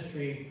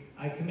ministry,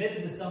 I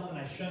committed to something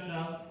I shouldn't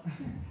have,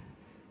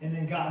 and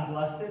then God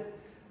blessed it.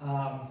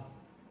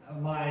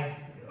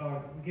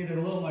 Get a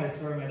little of my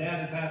story. My dad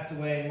had passed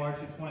away in March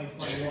of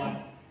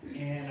 2021,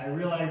 and I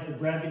realized the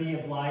brevity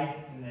of life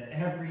and that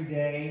every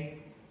day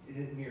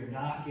we are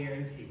not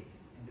guaranteed,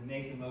 and to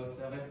make the most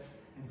of it.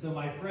 And so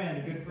my friend,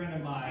 a good friend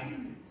of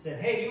mine,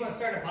 said, "Hey, do you want to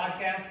start a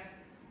podcast?"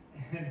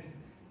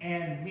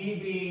 And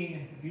me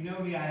being, if you know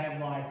me, I have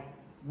like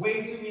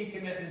way too many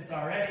commitments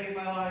already in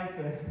my life,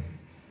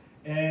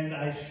 and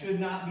I should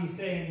not be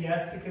saying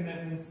yes to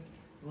commitments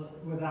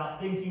without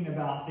thinking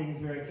about things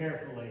very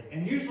carefully.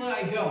 And usually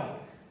I don't.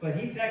 But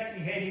he texted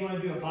me, "Hey, do you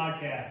want to do a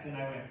podcast?" And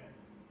I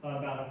thought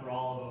about it for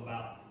all of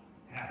about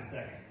half a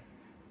second.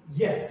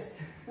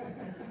 Yes,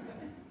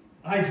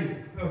 I do.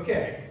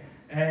 Okay.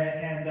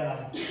 And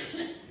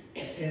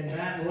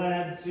that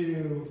led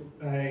to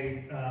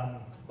a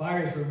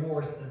buyer's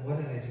remorse. Then what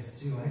did I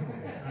just do? I don't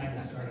have time to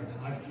start a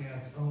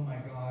podcast. Oh my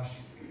gosh.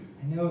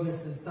 I know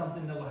this is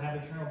something that will have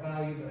eternal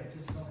value, but I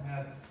just don't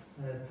have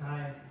the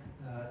time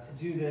to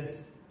do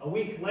this. A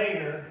week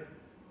later,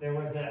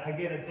 I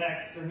get a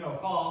text or no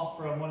call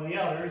from one of the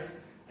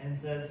elders and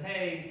says,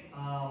 "Hey,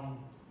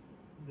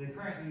 the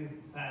current youth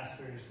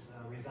pastor's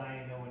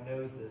resigning. No one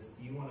knows this.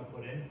 Do you want to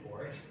put in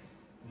for it?"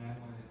 And I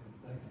went,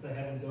 because the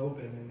heavens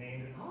open and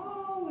named it,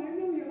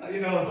 hallelujah.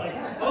 It's like,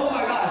 oh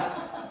my gosh,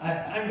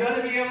 I'm going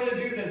to be able to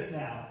do this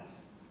now.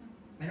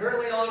 And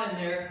early on in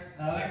there,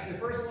 actually the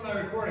first one I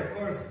recorded, I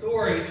told a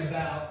story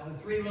about the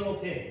 3 little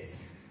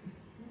pigs.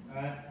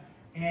 Right?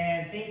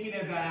 And thinking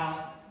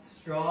about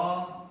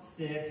straw,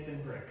 sticks,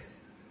 and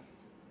bricks.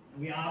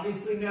 And we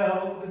obviously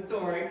know the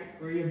story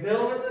where you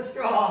build with the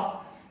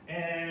straw,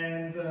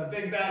 and the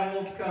big bad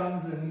wolf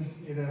comes and,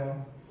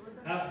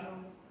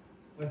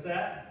 what's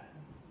that?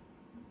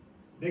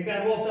 Big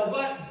bad wolf does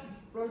what?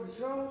 Broke the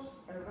straws,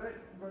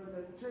 broke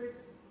the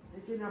tricks,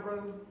 and could not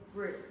broke the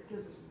brick,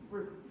 because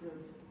brick.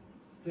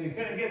 So you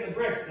couldn't get the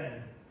bricks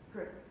then?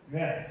 Correct.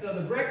 Yeah, so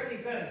the bricks he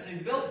couldn't. So you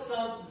built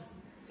some.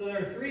 So there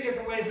are 3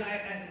 different ways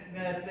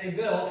that they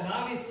built, and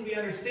obviously we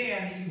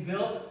understand that you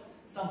built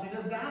something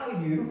of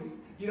value.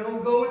 You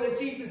don't go with the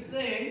cheapest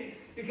thing,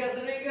 because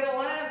it ain't going to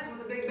last when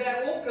the big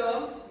bad wolf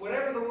comes.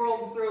 Whatever the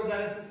world throws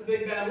at us as the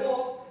big bad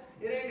wolf,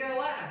 it ain't going to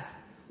last.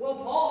 Well,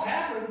 Paul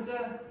happens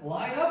to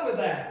line up with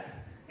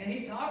that, and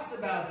he talks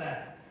about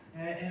that.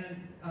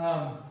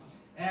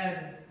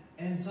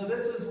 And so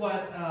this was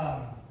what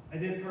I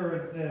did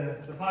for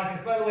the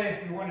podcast. By the way,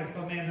 if you're wondering, it's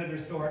called Manhood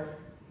Restored.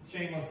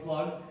 Shameless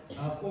plug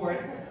for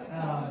it.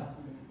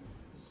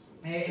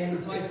 And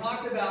so I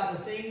talked about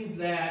the things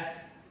that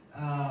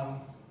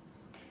have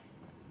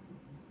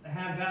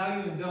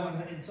value and don't.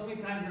 And so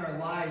many times in our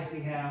lives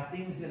we have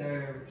things that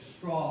are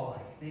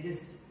straw-like.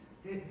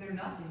 They're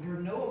nothing. They're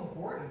no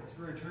importance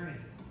for eternity.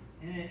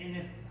 And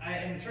if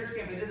in the church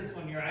camp I did this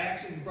one year, I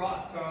actually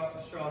brought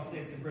straw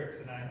sticks and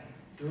bricks, and I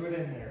threw it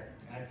in there.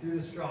 I threw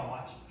the straw,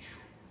 watch,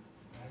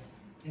 right?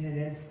 In an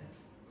instant.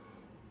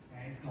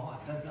 Right? It's gone.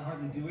 It doesn't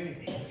hardly do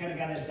anything. You kind of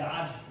got to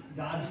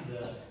dodge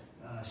the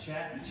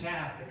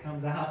chaff that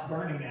comes out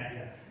burning at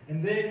you.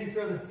 And then you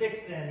throw the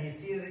sticks in, you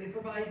see that it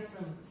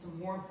provides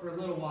some warmth for a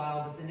little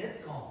while, but then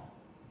it's gone.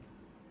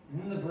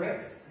 And then the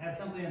bricks have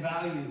something of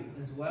value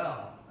as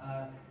well.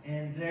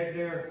 And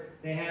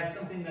they have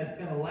something that's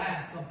going to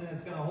last, something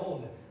that's going to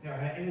hold. You know,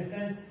 in a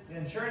sense, the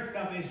insurance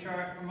companies,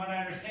 from what I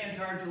understand,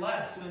 charge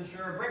less to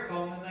insure a brick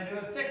home than they do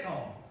a stick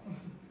home.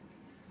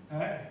 All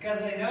right? Because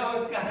they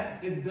know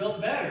it's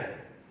built better.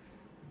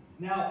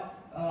 Now,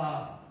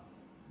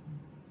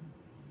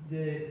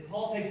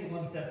 Paul takes it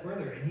one step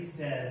further, and he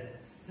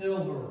says,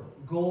 silver,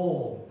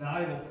 gold,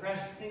 valuable,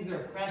 precious, things that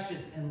are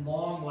precious and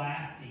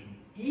long-lasting,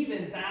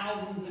 even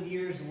thousands of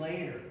years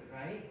later,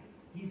 right?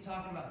 He's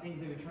talking about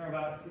things that return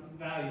about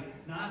value,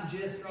 not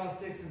just straw,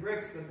 sticks, and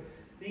bricks, but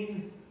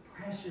things,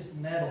 precious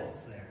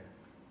metals there.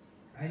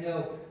 I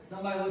know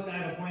somebody looked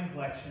at a coin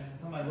collection, and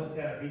somebody looked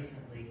at it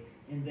recently,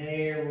 and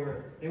they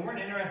weren't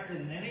interested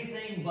in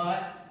anything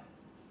but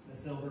the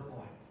silver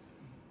coins.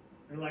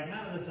 They're like,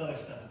 none of this other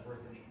stuff is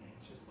worth anything.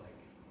 It's just like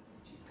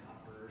cheap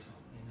copper or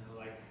something,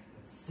 but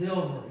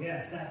silver,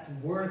 yes, that's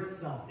worth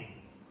something.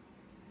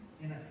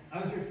 And I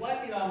was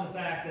reflecting on the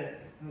fact that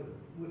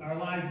our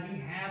lives, we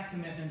have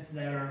commitments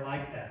that are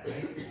like that,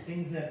 right?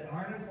 Things that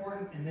aren't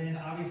important, and then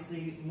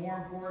obviously more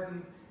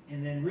important,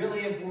 and then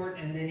really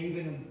important, and then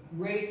even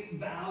great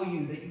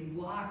value that you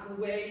lock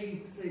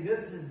away. You say,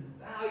 this is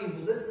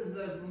valuable, this is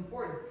of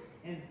importance.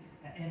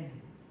 And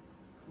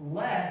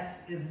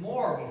less is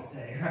more, we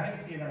say,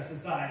 right? In our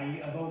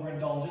society of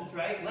overindulgence,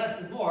 right? Less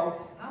is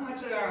more. How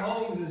much of our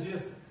homes is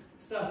just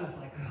stuff that's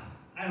like, oh,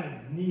 I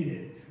don't need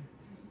it.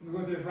 We're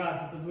going through the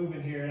process of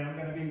moving here, and I'm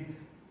going to be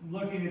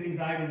looking at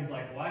these items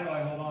like, why do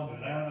I hold on to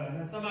it? I don't know. And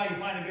then somehow you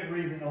find a good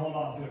reason to hold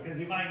on to it, because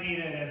you might need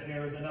it if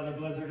there was another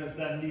blizzard of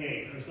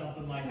 78 or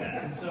something like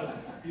that. And so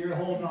you're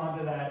holding on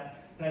to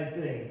that type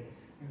thing.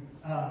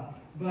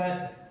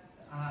 But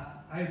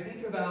I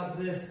think about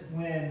this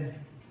when,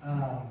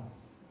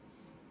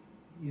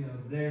 you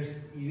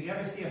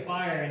ever see a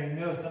fire and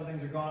you know some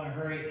things are going to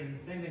hurry. And the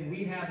same thing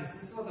we have,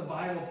 this is what the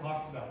Bible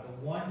talks about. That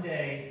one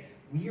day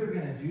we are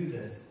going to do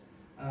this.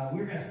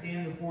 We're going to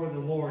stand before the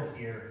Lord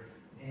here.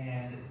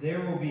 And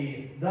there will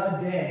be the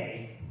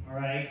day, all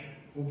right,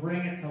 we'll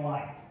bring it to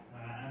light.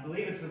 I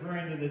believe it's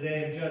referring to the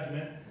day of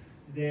judgment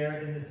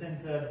there in the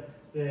sense of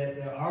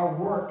our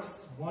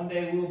works. One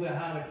day we'll be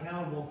held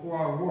accountable for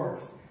our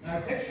works. And I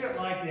picture it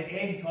like the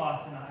egg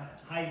toss in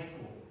high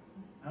school.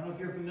 I don't know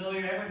if you're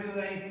familiar, ever do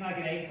anything like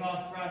an egg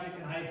toss project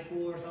in high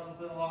school or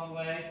something along the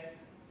way?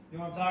 You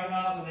know what I'm talking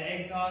about with the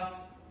egg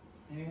toss?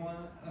 Anyone?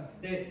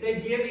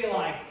 They give you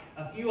like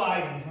a few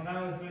items. When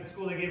I was in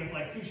school, they gave us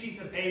like 2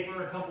 sheets of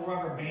paper, a couple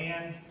rubber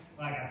bands,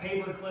 like a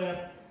paper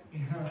clip,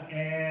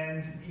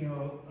 and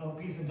a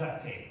piece of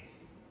duct tape.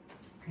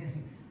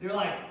 They're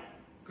like,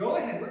 go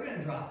ahead, we're going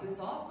to drop this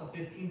off a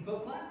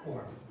 15-foot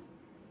platform.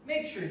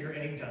 Make sure your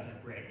egg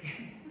doesn't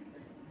break.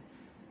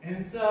 And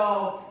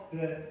so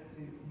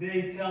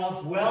they tell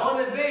us well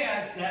in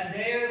advance that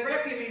day of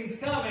reckoning's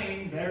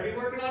coming. Better be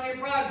working on your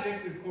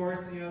project. Of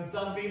course,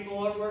 some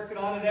people are working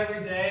on it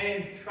every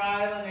day and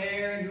trial and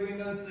error and doing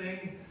those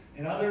things,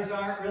 and others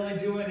aren't really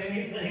doing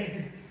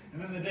anything.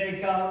 And then the day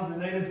comes and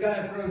they just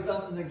kind of throw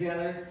something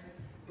together.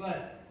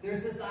 But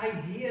there's this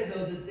idea,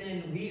 though, that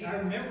then I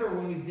remember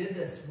when we did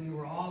this, we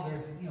were all,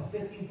 there's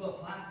 15-foot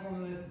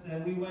platform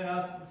that we went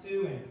up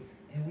to,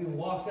 and we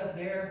walked up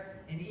there.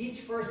 And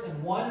each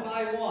person, one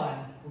by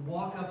one, would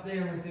walk up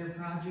there with their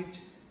project,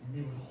 and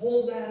they would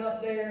hold that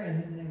up there,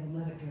 and then they would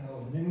let it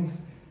go. And then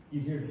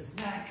you'd hear the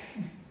smack.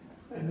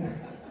 And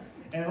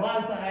a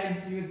lot of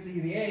times you would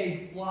see the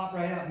egg flop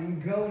right out. But you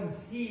go and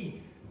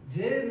see,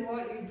 did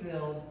what you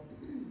build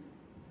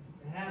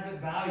have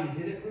it value?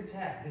 Did it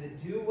protect? Did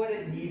it do what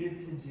it needed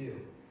to do?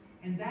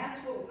 And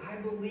that's what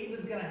I believe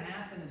is going to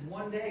happen, is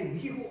one day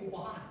we will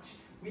watch.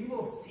 We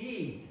will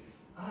see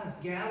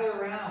us gather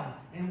around,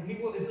 and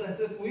it's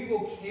as if we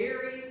will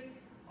carry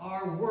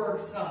our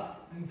works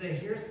up and say,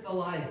 here's the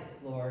life,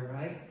 Lord,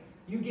 right?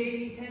 You gave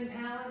me 10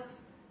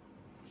 talents,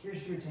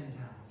 here's your 10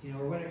 talents,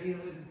 or whatever,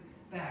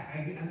 back,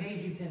 I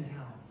made you 10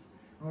 talents,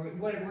 or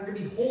whatever, we're going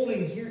to be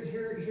holding, here's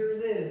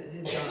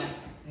it, God,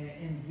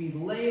 and we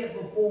lay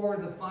it before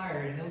the fire,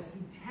 and it'll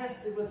be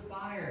tested with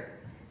fire,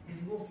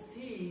 and we'll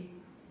see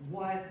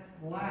what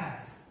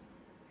lasts,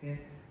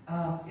 okay?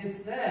 It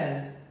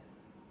says,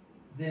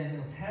 then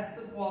he'll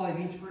test the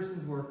quality of each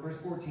person's work.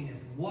 Verse 14 is,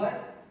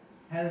 what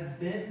has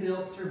been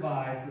built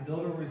survives, the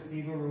builder will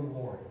receive a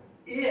reward.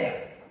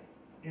 If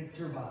it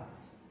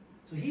survives.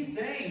 So he's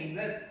saying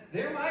that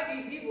there might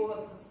be people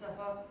that put stuff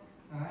up,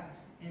 all right,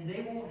 and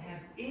they won't have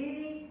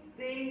anything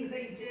that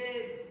they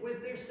did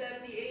with their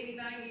 70, 80,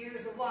 90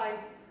 years of life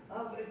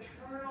of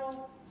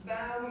eternal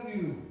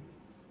value.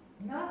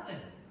 Nothing.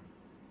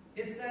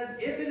 It says,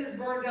 if it is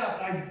burned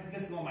up,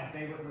 this is one of my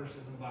favorite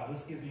verses in the Bible.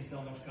 This gives me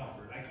so much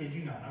comfort. I kid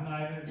you not. I'm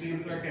not even being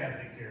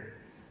sarcastic here.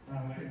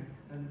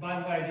 And by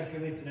the way, I just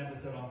released an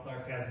episode on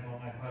sarcasm on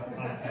my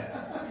podcast.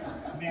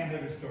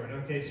 Manhood Restored.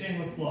 Okay,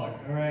 shameless plug.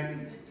 All right.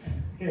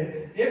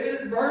 Okay. If it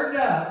is burned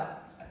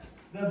up,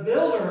 the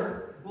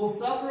builder will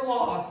suffer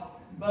loss,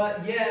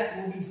 but yet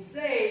will be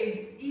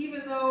saved,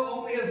 even though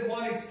only as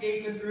one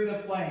escaping through the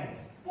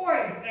flames.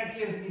 Boy, that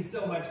gives me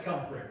so much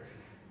comfort.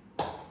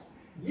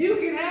 You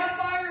can have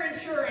fire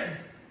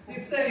insurance.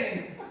 It's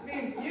saying, it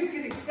means you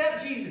can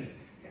accept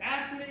Jesus,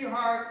 ask him in your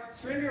heart,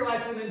 surrender your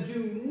life to him, and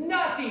do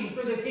nothing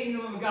for the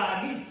kingdom of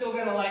God. He's still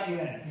going to let you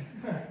in.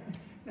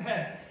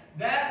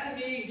 That to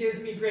me gives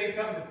me great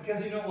comfort,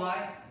 because you know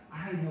why?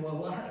 I know a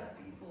lot of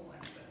people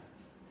like that.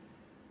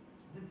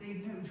 That they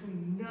do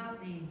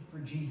nothing for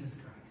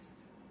Jesus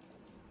Christ.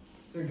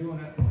 They're doing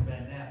it for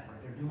Ben Neff, or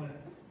they're doing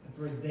it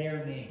for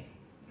their name.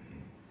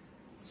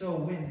 So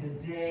when the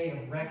day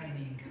of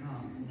reckoning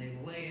comes and they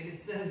lay it, it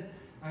says,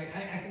 I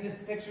can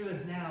just picture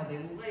this now. They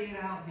lay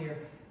it out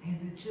there and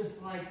it's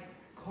just like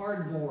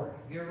cardboard.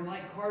 If you ever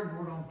light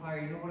cardboard on fire,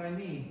 you know what I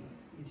mean?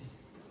 It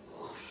just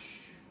whoosh.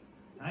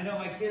 I know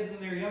my kids when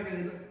they're younger,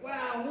 they're like,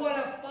 wow, what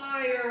a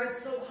fire.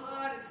 It's so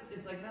hot.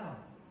 It's like, no,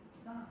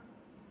 it's not.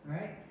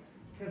 Right?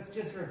 Because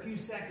just for a few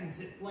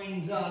seconds it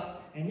flames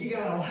up and you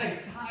got a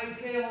like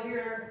hightail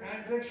here.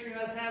 I'm picturing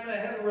us having a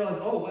head and realize,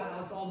 oh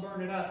wow, it's all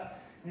burning up.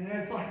 And then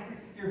it's like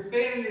you're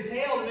fanning your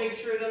tail to make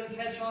sure it doesn't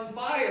catch on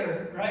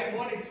fire, right?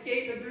 One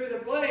escaping through the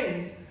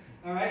flames,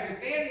 all right? Your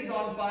fanny's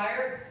on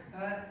fire,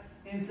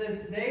 and it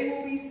says they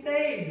will be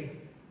saved.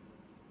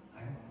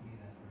 I don't want to be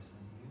that person,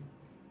 do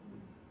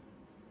you?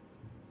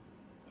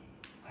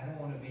 I don't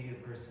want to be the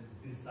person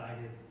who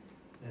decided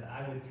that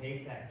I would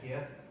take that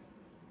gift,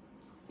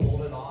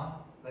 hold it on,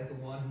 like the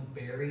one who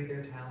buried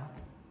their talent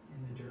in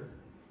the dirt,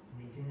 and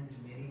they didn't do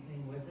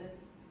anything with it.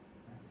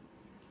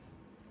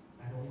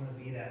 I don't want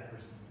to be that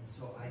person. And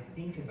so I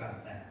think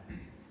about that.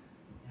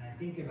 And I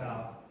think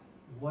about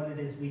what it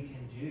is we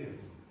can do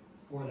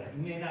for that.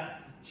 You may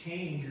not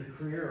change your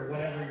career or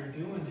whatever you're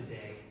doing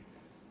today,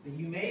 but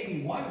you may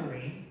be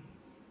wondering,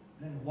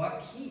 then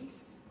what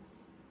keeps?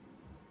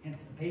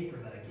 Hence the paper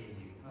that I gave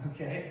you,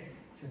 okay?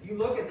 So if you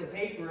look at the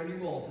paper in your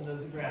bulletin,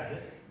 those who grabbed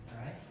it, all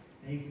right?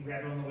 And you can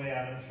grab it on the way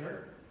out, I'm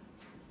sure.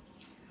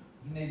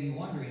 You may be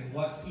wondering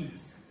what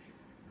keeps.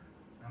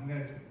 I'm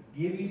going to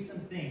give you some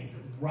things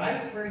that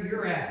right where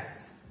you're at,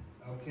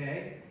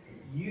 okay,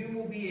 you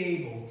will be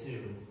able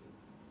to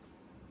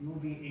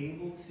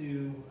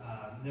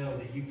know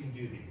that you can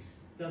do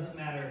these. Doesn't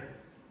matter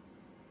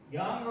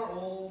young or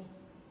old,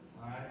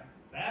 all right,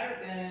 fat or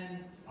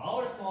thin,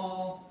 tall or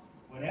small,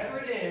 whatever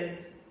it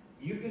is,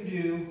 you can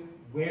do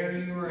where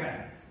you are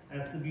at.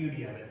 That's the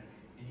beauty of it.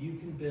 And you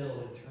can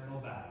build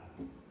eternal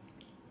value.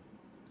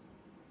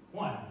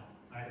 One.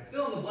 All right, it's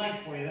fill in the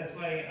blank for you. That's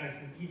why I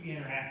can keep you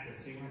interactive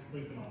so you weren't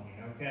sleeping on me,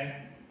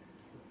 okay?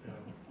 So,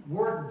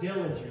 work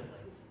diligently.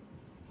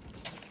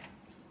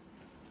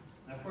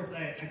 Now, of course,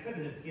 I could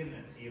have just given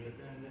it to you, but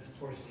then this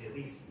forced you at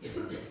least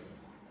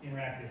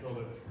interact with a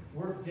little bit.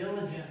 Work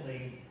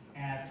diligently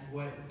at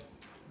what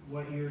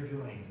you're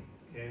doing,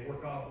 okay?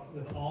 Work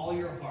with all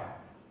your heart.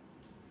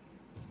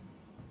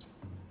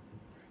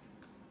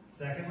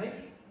 Secondly,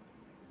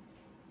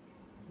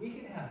 we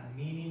can have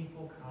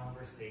meaningful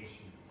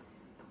conversations.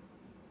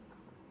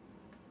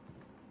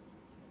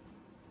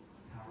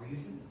 How are you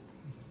doing?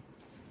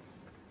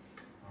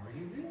 How are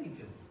you really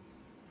doing?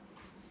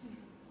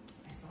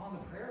 I saw in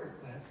the prayer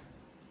request,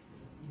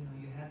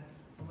 you had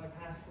somebody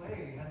pass away,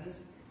 or you had this.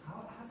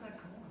 How's that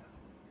going?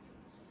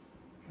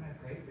 Can I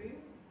pray for you?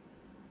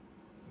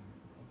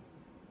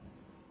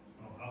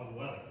 Oh, how's the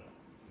weather?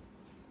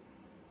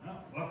 Well,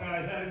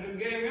 Buckeyes had a good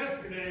game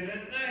yesterday,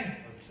 didn't they?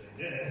 Which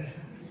they did.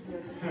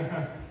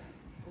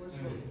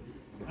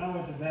 I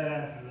went to bed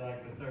after like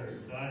the third,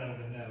 so I don't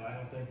even know. I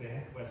don't think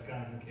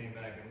Wisconsin came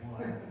back and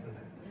won. So.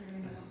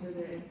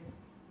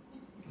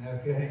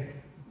 Okay.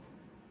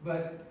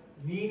 But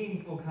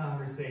meaningful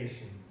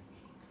conversations.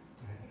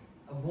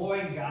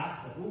 Avoid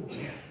gossip. Ooh,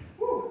 man.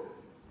 Woo.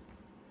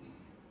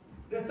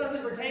 This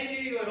doesn't pertain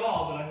to you at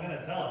all, but I'm going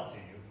to tell it to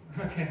you.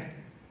 Okay.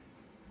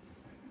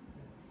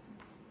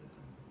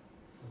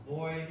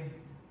 Avoid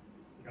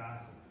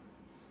gossip.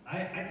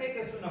 I take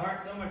this from the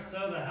heart so much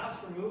so, the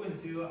house we're moving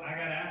to, I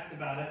got asked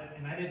about it,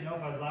 and I didn't know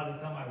if I was allowed to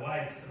tell my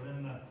wife, so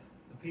then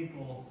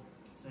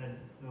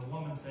the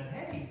woman said,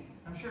 hey,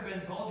 I'm sure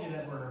Ben told you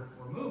that we're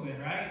moving,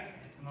 right?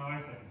 And my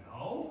wife said,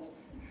 no.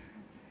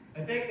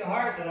 I take to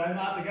heart that I'm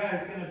not the guy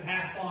who's going to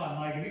pass on.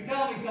 Like, if you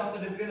tell me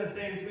something, it's going to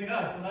stay between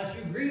us, unless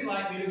you green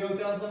light me to go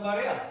tell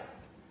somebody else.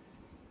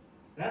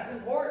 That's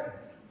important.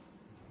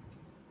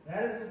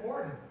 That is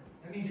important.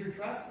 That means you're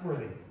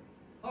trustworthy.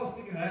 Oh,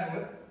 speaking of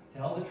that,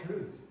 tell the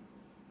truth.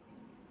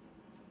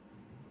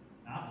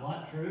 Not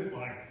blunt truth,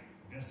 like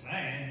just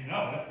saying, you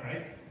know it,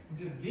 right?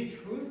 Just be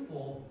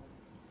truthful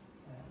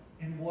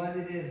in what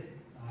it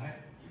is. All right?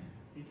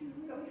 Did you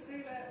really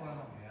say that?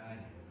 Well, yeah, I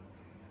did.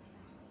 Okay,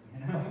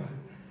 that's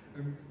reasonable.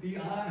 You know, or be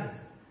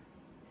honest.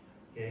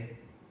 Okay.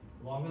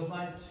 Along those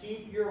lines,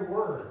 keep your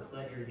word.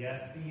 Let your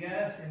yes be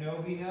yes, your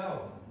no be no.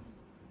 All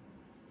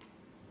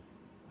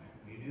right,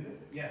 will you do this?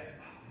 Yes.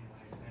 Oh, what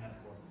did I sign up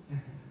for?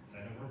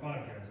 Sign up for a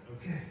podcast.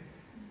 Okay.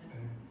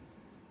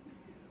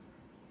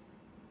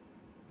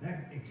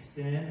 Next,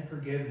 extend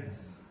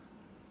forgiveness.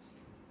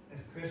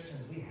 As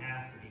Christians, we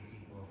have to be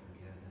people of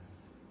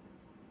forgiveness.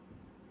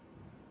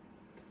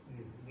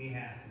 We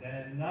have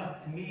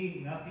to. To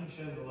me, nothing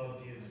shows the love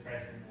of Jesus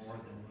Christ more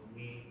than when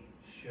we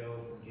show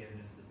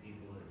forgiveness to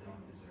people that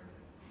don't deserve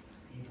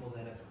it. People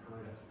that have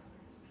hurt us.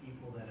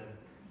 People that have,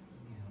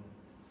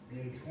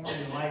 maybe torn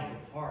your life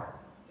apart.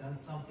 Done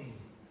something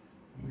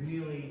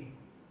really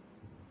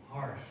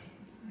harsh.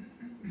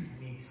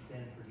 We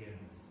extend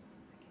forgiveness.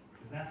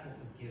 Because that's what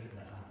was given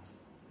to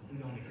us. If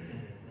we don't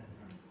extend it, then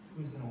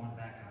who's going to want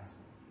that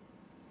gospel?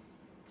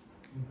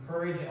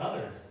 Encourage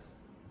others.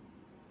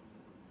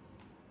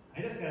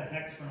 I just got a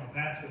text from a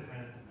pastor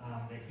friend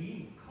that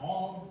he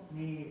calls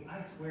me, I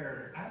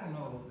swear, I don't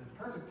know, the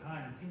perfect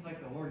time. It seems like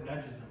the Lord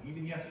nudges him.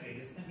 Even yesterday, he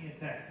just sent me a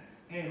text.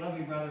 Hey, love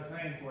you, brother,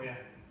 praying for you.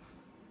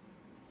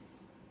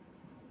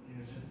 It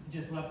was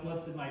just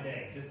uplifted my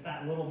day, just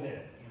that little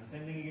bit.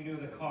 Same thing you can do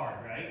with a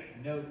card,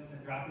 right? Notes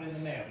and drop it in the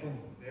mail. Boom,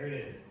 there it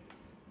is.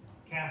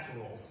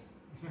 Casseroles.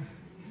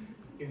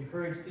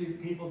 Encourage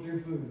people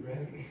through food,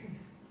 right?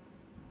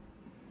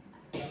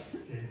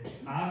 Okay.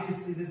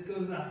 Obviously, this goes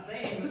without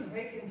saying, but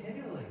pray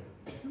continually.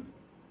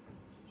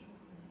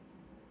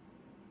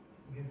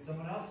 Again,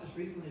 someone else just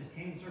recently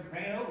came and started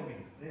praying over me.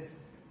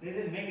 They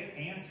didn't make it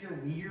fancy or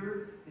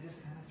weird. They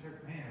just kind of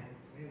started praying.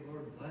 Pray,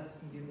 Lord,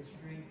 bless me, give me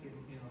strength.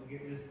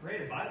 Just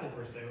pray a Bible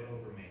verse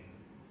over me.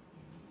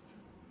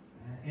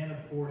 And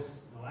of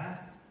course, the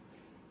last,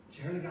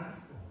 share the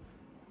gospel.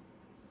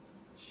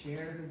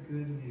 Share the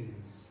good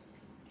news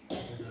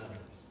with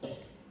others.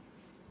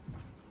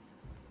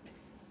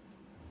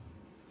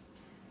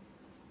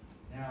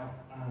 Now,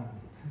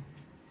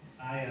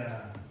 I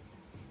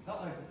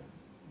felt like,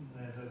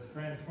 as I was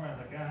praying this morning, I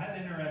was like, I had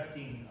an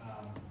interesting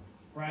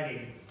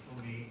Friday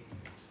for me.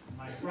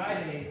 My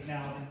Friday,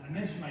 now, I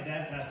mentioned my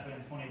dad passed away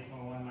in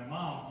 2021. My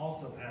mom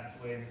also passed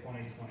away in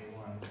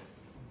 2021.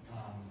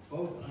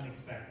 Both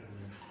unexpectedly.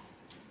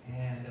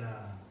 And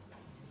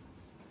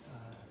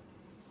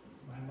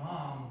my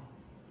mom,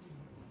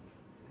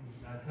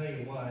 I'll tell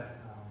you what,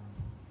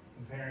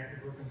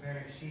 if we're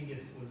comparing, she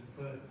just would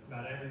put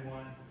about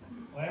everyone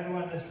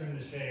in this room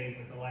to shame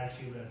with the life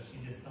she lived.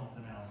 She just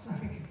something else.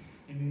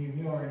 And when you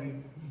know her,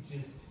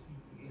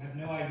 you have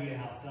no idea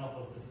how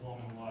selfless this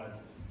woman was.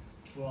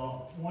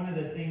 Well, one of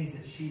the things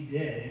that she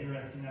did,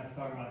 interesting enough,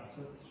 talking about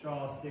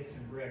straw, sticks,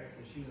 and bricks,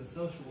 so she was a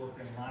social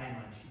worker in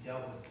Lima, and she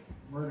dealt with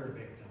murder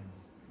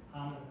victims,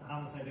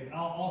 homicide victims,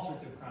 all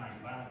sorts of crime,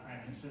 violent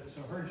crime. And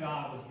so her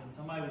job was when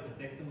somebody was a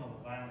victim of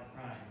a violent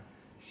crime,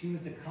 she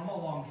was to come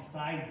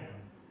alongside them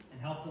and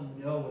help them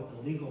know what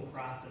the legal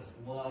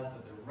process was,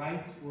 what their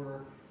rights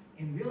were,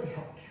 and really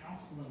help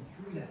counsel them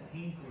through that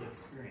painful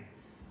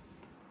experience.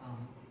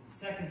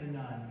 Second to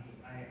none.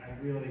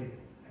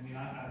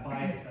 I'm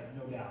biased,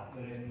 no doubt,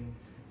 but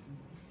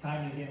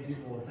time and again,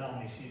 people will tell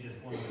me she's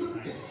just one of the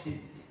kind.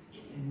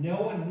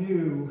 No one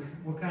knew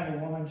what kind of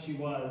woman she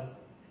was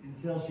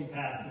until she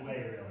passed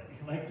away,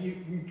 really. Like,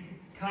 you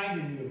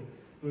kind of knew.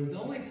 But it was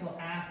only until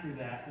after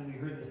that we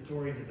heard the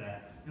stories of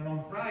that. And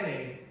on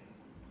Friday,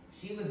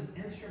 she was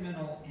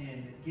instrumental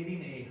in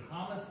getting a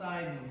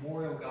homicide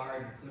memorial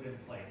garden put in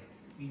place.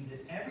 It means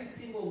that every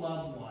single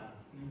loved one,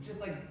 just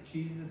like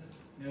Jesus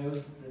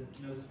knows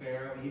no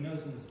sparrow, he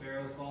knows when the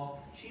sparrows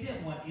fall. She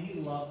didn't want any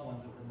loved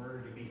ones that were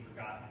murdered to be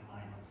forgotten in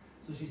Lima.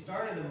 So she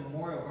started a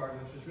memorial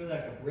garden, which was really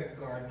like a brick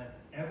garden, that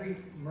every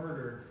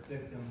murder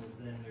victim was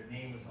then, their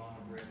name was on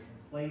a brick,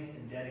 and placed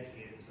and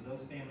dedicated, so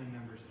those family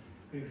members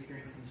could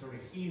experience some sort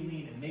of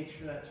healing and make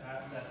sure that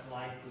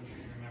life was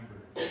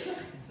remembered.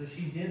 And so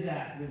she did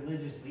that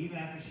religiously. Even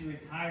after she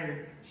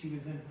retired, she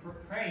was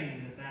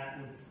praying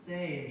that would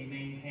stay and be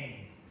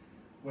maintained.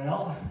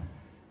 Well,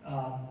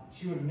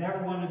 she would have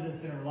never wanted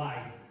this in her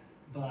life,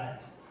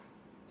 but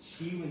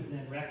she was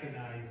then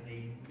recognized.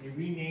 They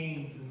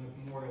renamed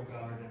the memorial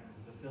garden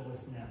the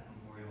Phyllis Neff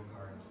Memorial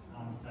Garden,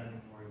 Homicide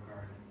Memorial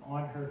Garden,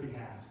 on her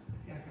behalf.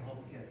 See, I can hold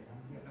it together.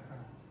 I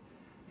promise.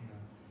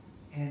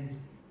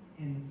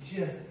 And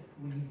just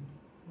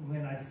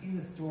when I've seen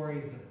the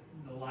stories of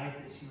the life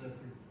that she lived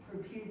for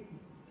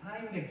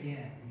time and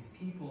again, these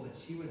people that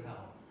she would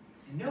help,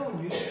 and no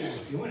one knew she was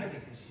doing it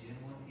because she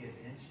didn't want the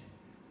attention.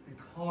 The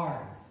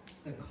cards,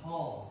 the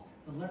calls,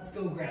 the let's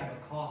go grab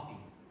a coffee.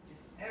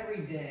 Just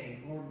every day,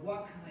 Lord,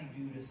 what can I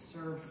do to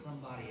serve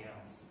somebody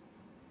else?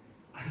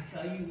 I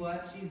tell you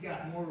what, she's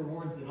got more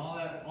rewards than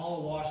all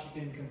of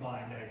Washington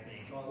combined, I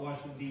think. All of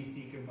Washington,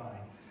 D.C.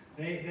 combined.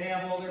 They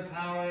have all their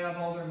power, they have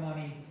all their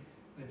money,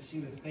 but she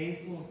was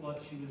faithful with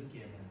what she was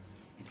given.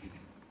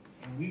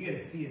 And we get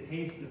to see a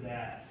taste of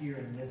that here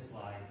in this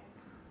life,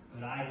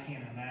 but I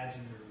can't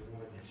imagine the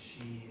reward that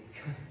she is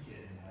going to get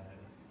in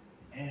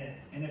heaven.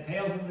 And it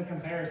pales into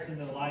comparison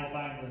to the life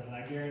I'm living,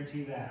 I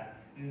guarantee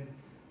that.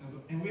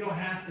 And we don't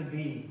have to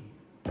be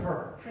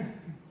her,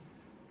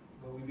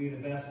 but we be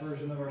the best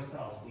version of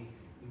ourselves. We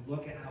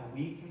look at how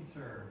we can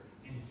serve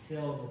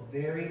until the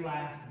very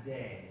last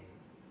day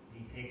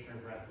he takes her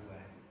breath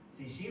away.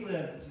 See, she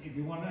lived, if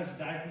you want to know, she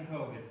died from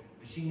COVID,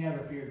 but she never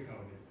feared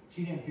COVID.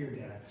 She didn't fear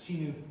death. She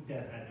knew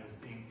death had no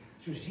sting.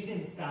 So she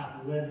didn't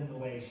stop living the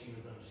way she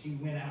was living. She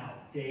went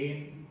out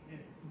day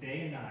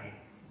and night,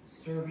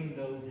 serving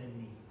those in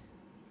need.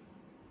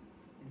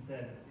 And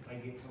said, if I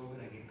get COVID,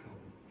 I get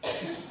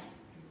COVID.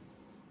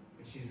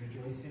 But she's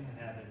rejoicing in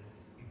heaven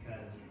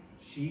because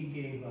she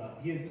gave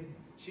up.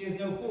 She is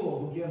no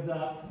fool who gives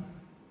up,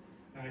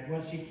 all right,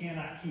 what she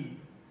cannot keep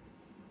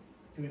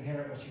to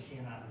inherit what she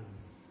cannot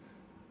lose.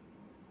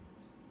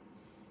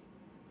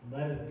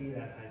 Let us be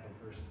that type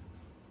of person.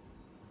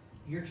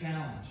 Your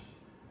challenge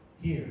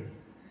here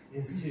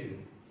is to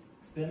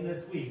spend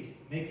this week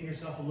making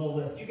yourself a little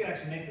list. You can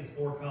actually make this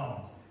 4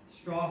 columns: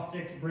 straw,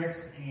 sticks,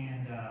 bricks,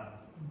 and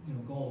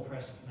gold,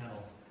 precious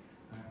metals.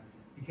 Right?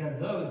 Because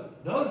those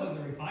are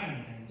the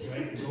refining things,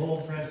 right? The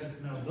gold,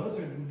 precious metals. Those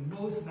are the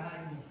most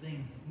valuable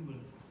things that you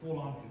would hold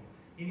on to.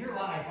 In your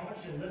life, I want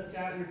you to list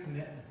out your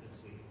commitments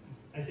this week.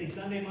 I say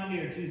Sunday, Monday,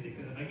 or Tuesday,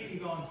 because if I get you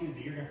going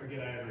Tuesday, you're going to forget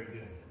I ever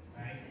existed,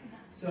 right?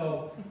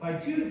 So by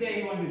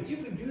Tuesday, you want to do this.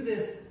 You can do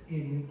this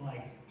in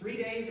like 3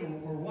 days or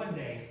 1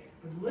 day,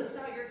 but list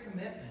out your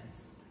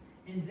commitments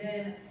and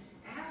then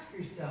ask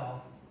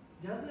yourself,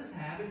 does this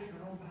have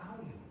eternal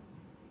value?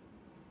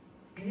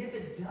 And if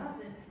it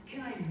doesn't,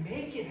 can I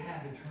make it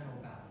have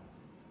eternal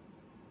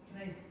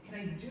value? Can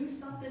I do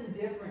something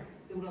different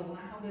that would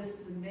allow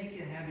this to make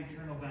it have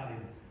eternal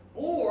value?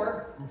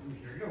 Or,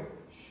 here you go,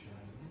 should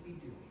I be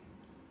doing it?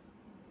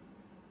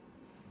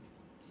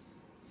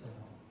 So,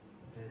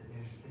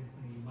 there's things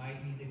you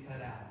might need to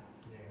cut out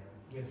there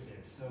with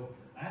this. So,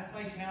 that's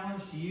my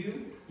challenge to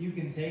you. You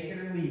can take it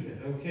or leave it,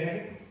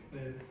 okay?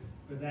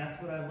 But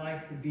that's what I'd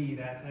like to be,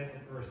 that type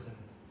of person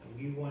that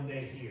we one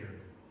day hear.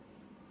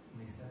 Let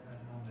me set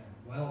that on there.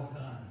 Well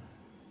done,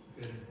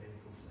 good and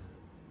faithful servant.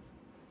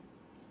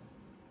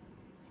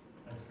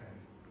 Let's pray.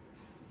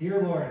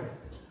 Dear Lord,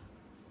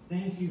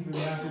 thank you for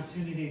the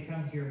opportunity to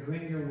come here and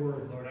bring your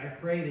word, Lord. I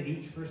pray that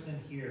each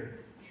person here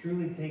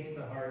truly takes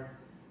to heart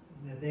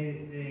that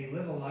they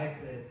live a life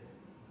that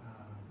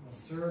will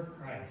serve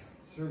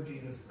Christ, serve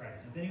Jesus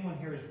Christ. If anyone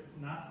here is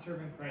not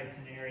serving Christ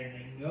in an area and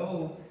they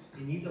know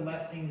they need to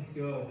let things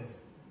go,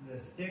 the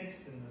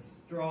sticks and the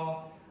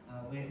straw,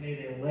 may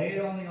they lay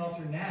it on the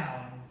altar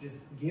now and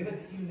just give it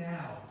to you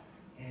now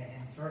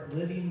and start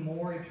living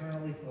more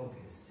eternally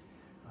focused.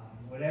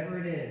 Whatever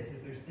it is,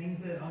 if there's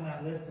things that on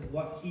that list of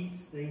what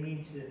keeps they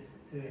need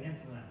to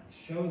implement,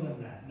 show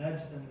them that,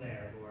 nudge them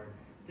there, Lord.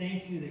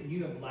 Thank you that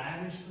you have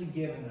lavishly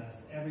given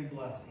us every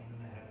blessing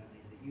in the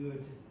heavenlies, that you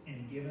have just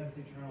given us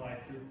eternal life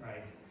through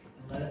Christ.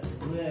 And let us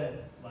live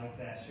like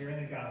that,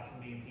 sharing the gospel,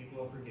 being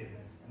people of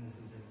forgiveness. And this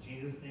is in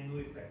Jesus' name that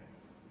we pray.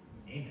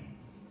 Amen.